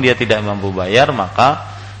 Kalaupun dia tidak mampu bayar,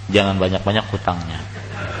 maka jangan banyak-banyak hutangnya.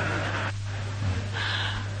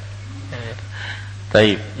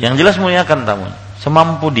 Taib. Yang jelas muliakan tamunya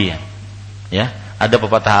semampu dia. Ya, ada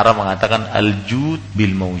pepatah Arab mengatakan al-jud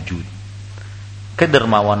bil mawjud.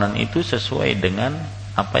 Kedermawanan itu sesuai dengan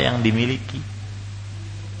apa yang dimiliki.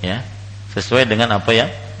 Ya, sesuai dengan apa yang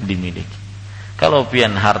dimiliki. Kalau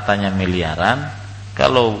pian hartanya miliaran,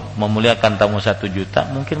 kalau memuliakan tamu 1 juta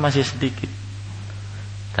mungkin masih sedikit.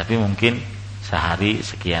 Tapi mungkin sehari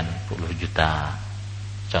sekian puluh juta.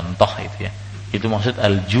 Contoh itu ya. Itu maksud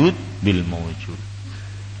al-jud bil mawjud.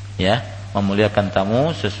 Ya, memuliakan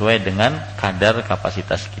tamu sesuai dengan kadar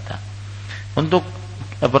kapasitas kita. Untuk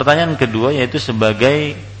pertanyaan kedua, yaitu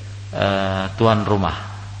sebagai tuan rumah,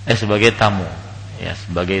 sebagai tamu, ya,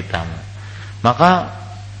 sebagai tamu. Maka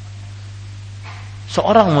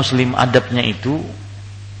seorang muslim adabnya itu,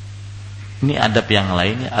 ini adab yang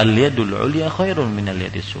lainnya, al-yadul ulya khairun minal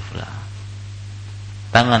yadis sufla.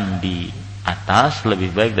 Tangan di atas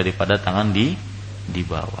lebih baik daripada tangan di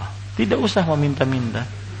bawah. Tidak usah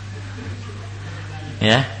meminta-minta.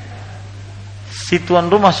 Ya, si tuan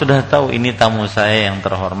rumah sudah tahu ini tamu saya yang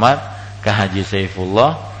terhormat, Kak Haji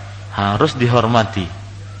Saifullah, harus dihormati.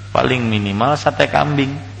 Paling minimal sate kambing.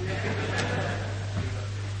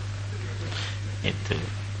 Itu,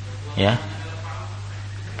 ya.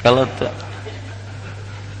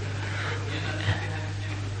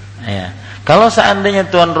 Kalau seandainya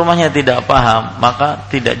tuan rumahnya tidak paham, maka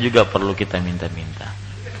tidak juga perlu kita minta-minta.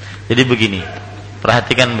 Jadi begini,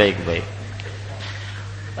 perhatikan baik-baik.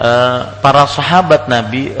 Para sahabat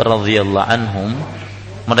Nabi radhiyallahu anhum,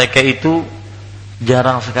 mereka itu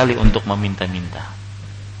jarang sekali untuk meminta-minta.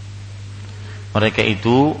 Mereka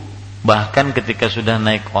itu bahkan ketika sudah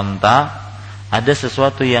naik onta, ada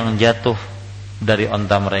sesuatu yang jatuh dari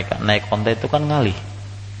onta mereka. Naik onta itu kan ngalih,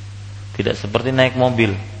 tidak seperti naik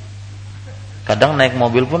mobil. Kadang naik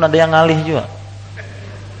mobil pun ada yang ngalih juga,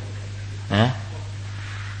 ya.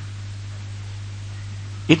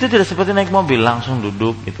 Itu tidak seperti naik mobil langsung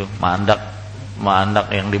duduk gitu, mandak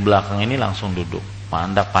yang di belakang ini langsung duduk,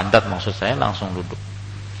 mandak pantat maksud saya langsung duduk.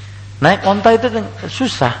 Naik onta itu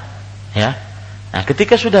susah, ya. Nah,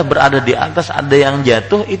 ketika sudah berada di atas ada yang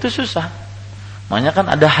jatuh, itu susah. Makanya kan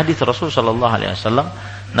ada hadis Rasul sallallahu alaihi wasallam,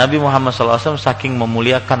 Nabi Muhammad sallallahu alaihi wasallam saking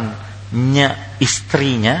memuliakannya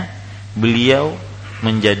istrinya, beliau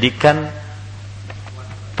menjadikan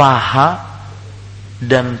paha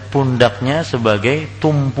dan pundaknya sebagai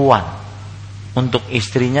tumpuan untuk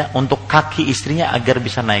istrinya, untuk kaki istrinya agar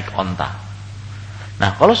bisa naik onta.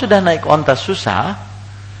 Nah, kalau sudah naik onta susah,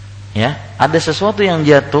 ya, ada sesuatu yang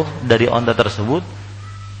jatuh dari onta tersebut,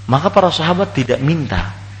 maka para sahabat tidak minta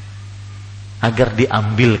agar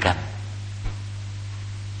diambilkan.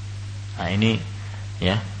 Nah, ini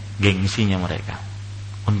ya gengsinya mereka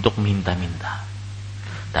untuk minta-minta.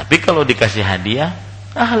 Tapi kalau dikasih hadiah,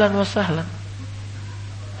 ahlan wa sahlan.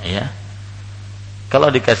 Ya. Kalau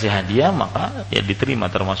dikasih hadiah maka ya diterima,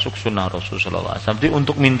 termasuk sunnah Rasulullah SAW. Tapi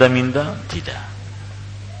untuk minta-minta tidak.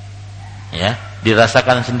 Ya,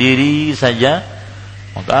 dirasakan sendiri saja,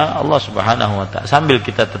 maka Allah Subhanahu wa taala sambil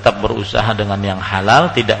kita tetap berusaha dengan yang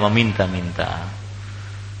halal, tidak meminta-minta.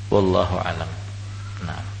 Wallahu alam.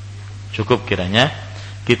 Nah, cukup kiranya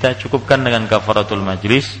kita cukupkan dengan kafaratul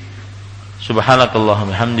majlis.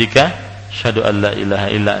 Subhanakallahumma hamdika asyhadu an la ilaha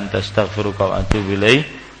illa anta astaghfiruka wa atubu ilaik.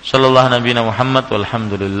 Sallallahu nabiyana Muhammad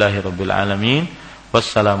walhamdulillahi rabbil alamin.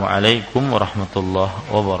 Wassalamu alaikum warahmatullahi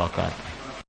wabarakatuh.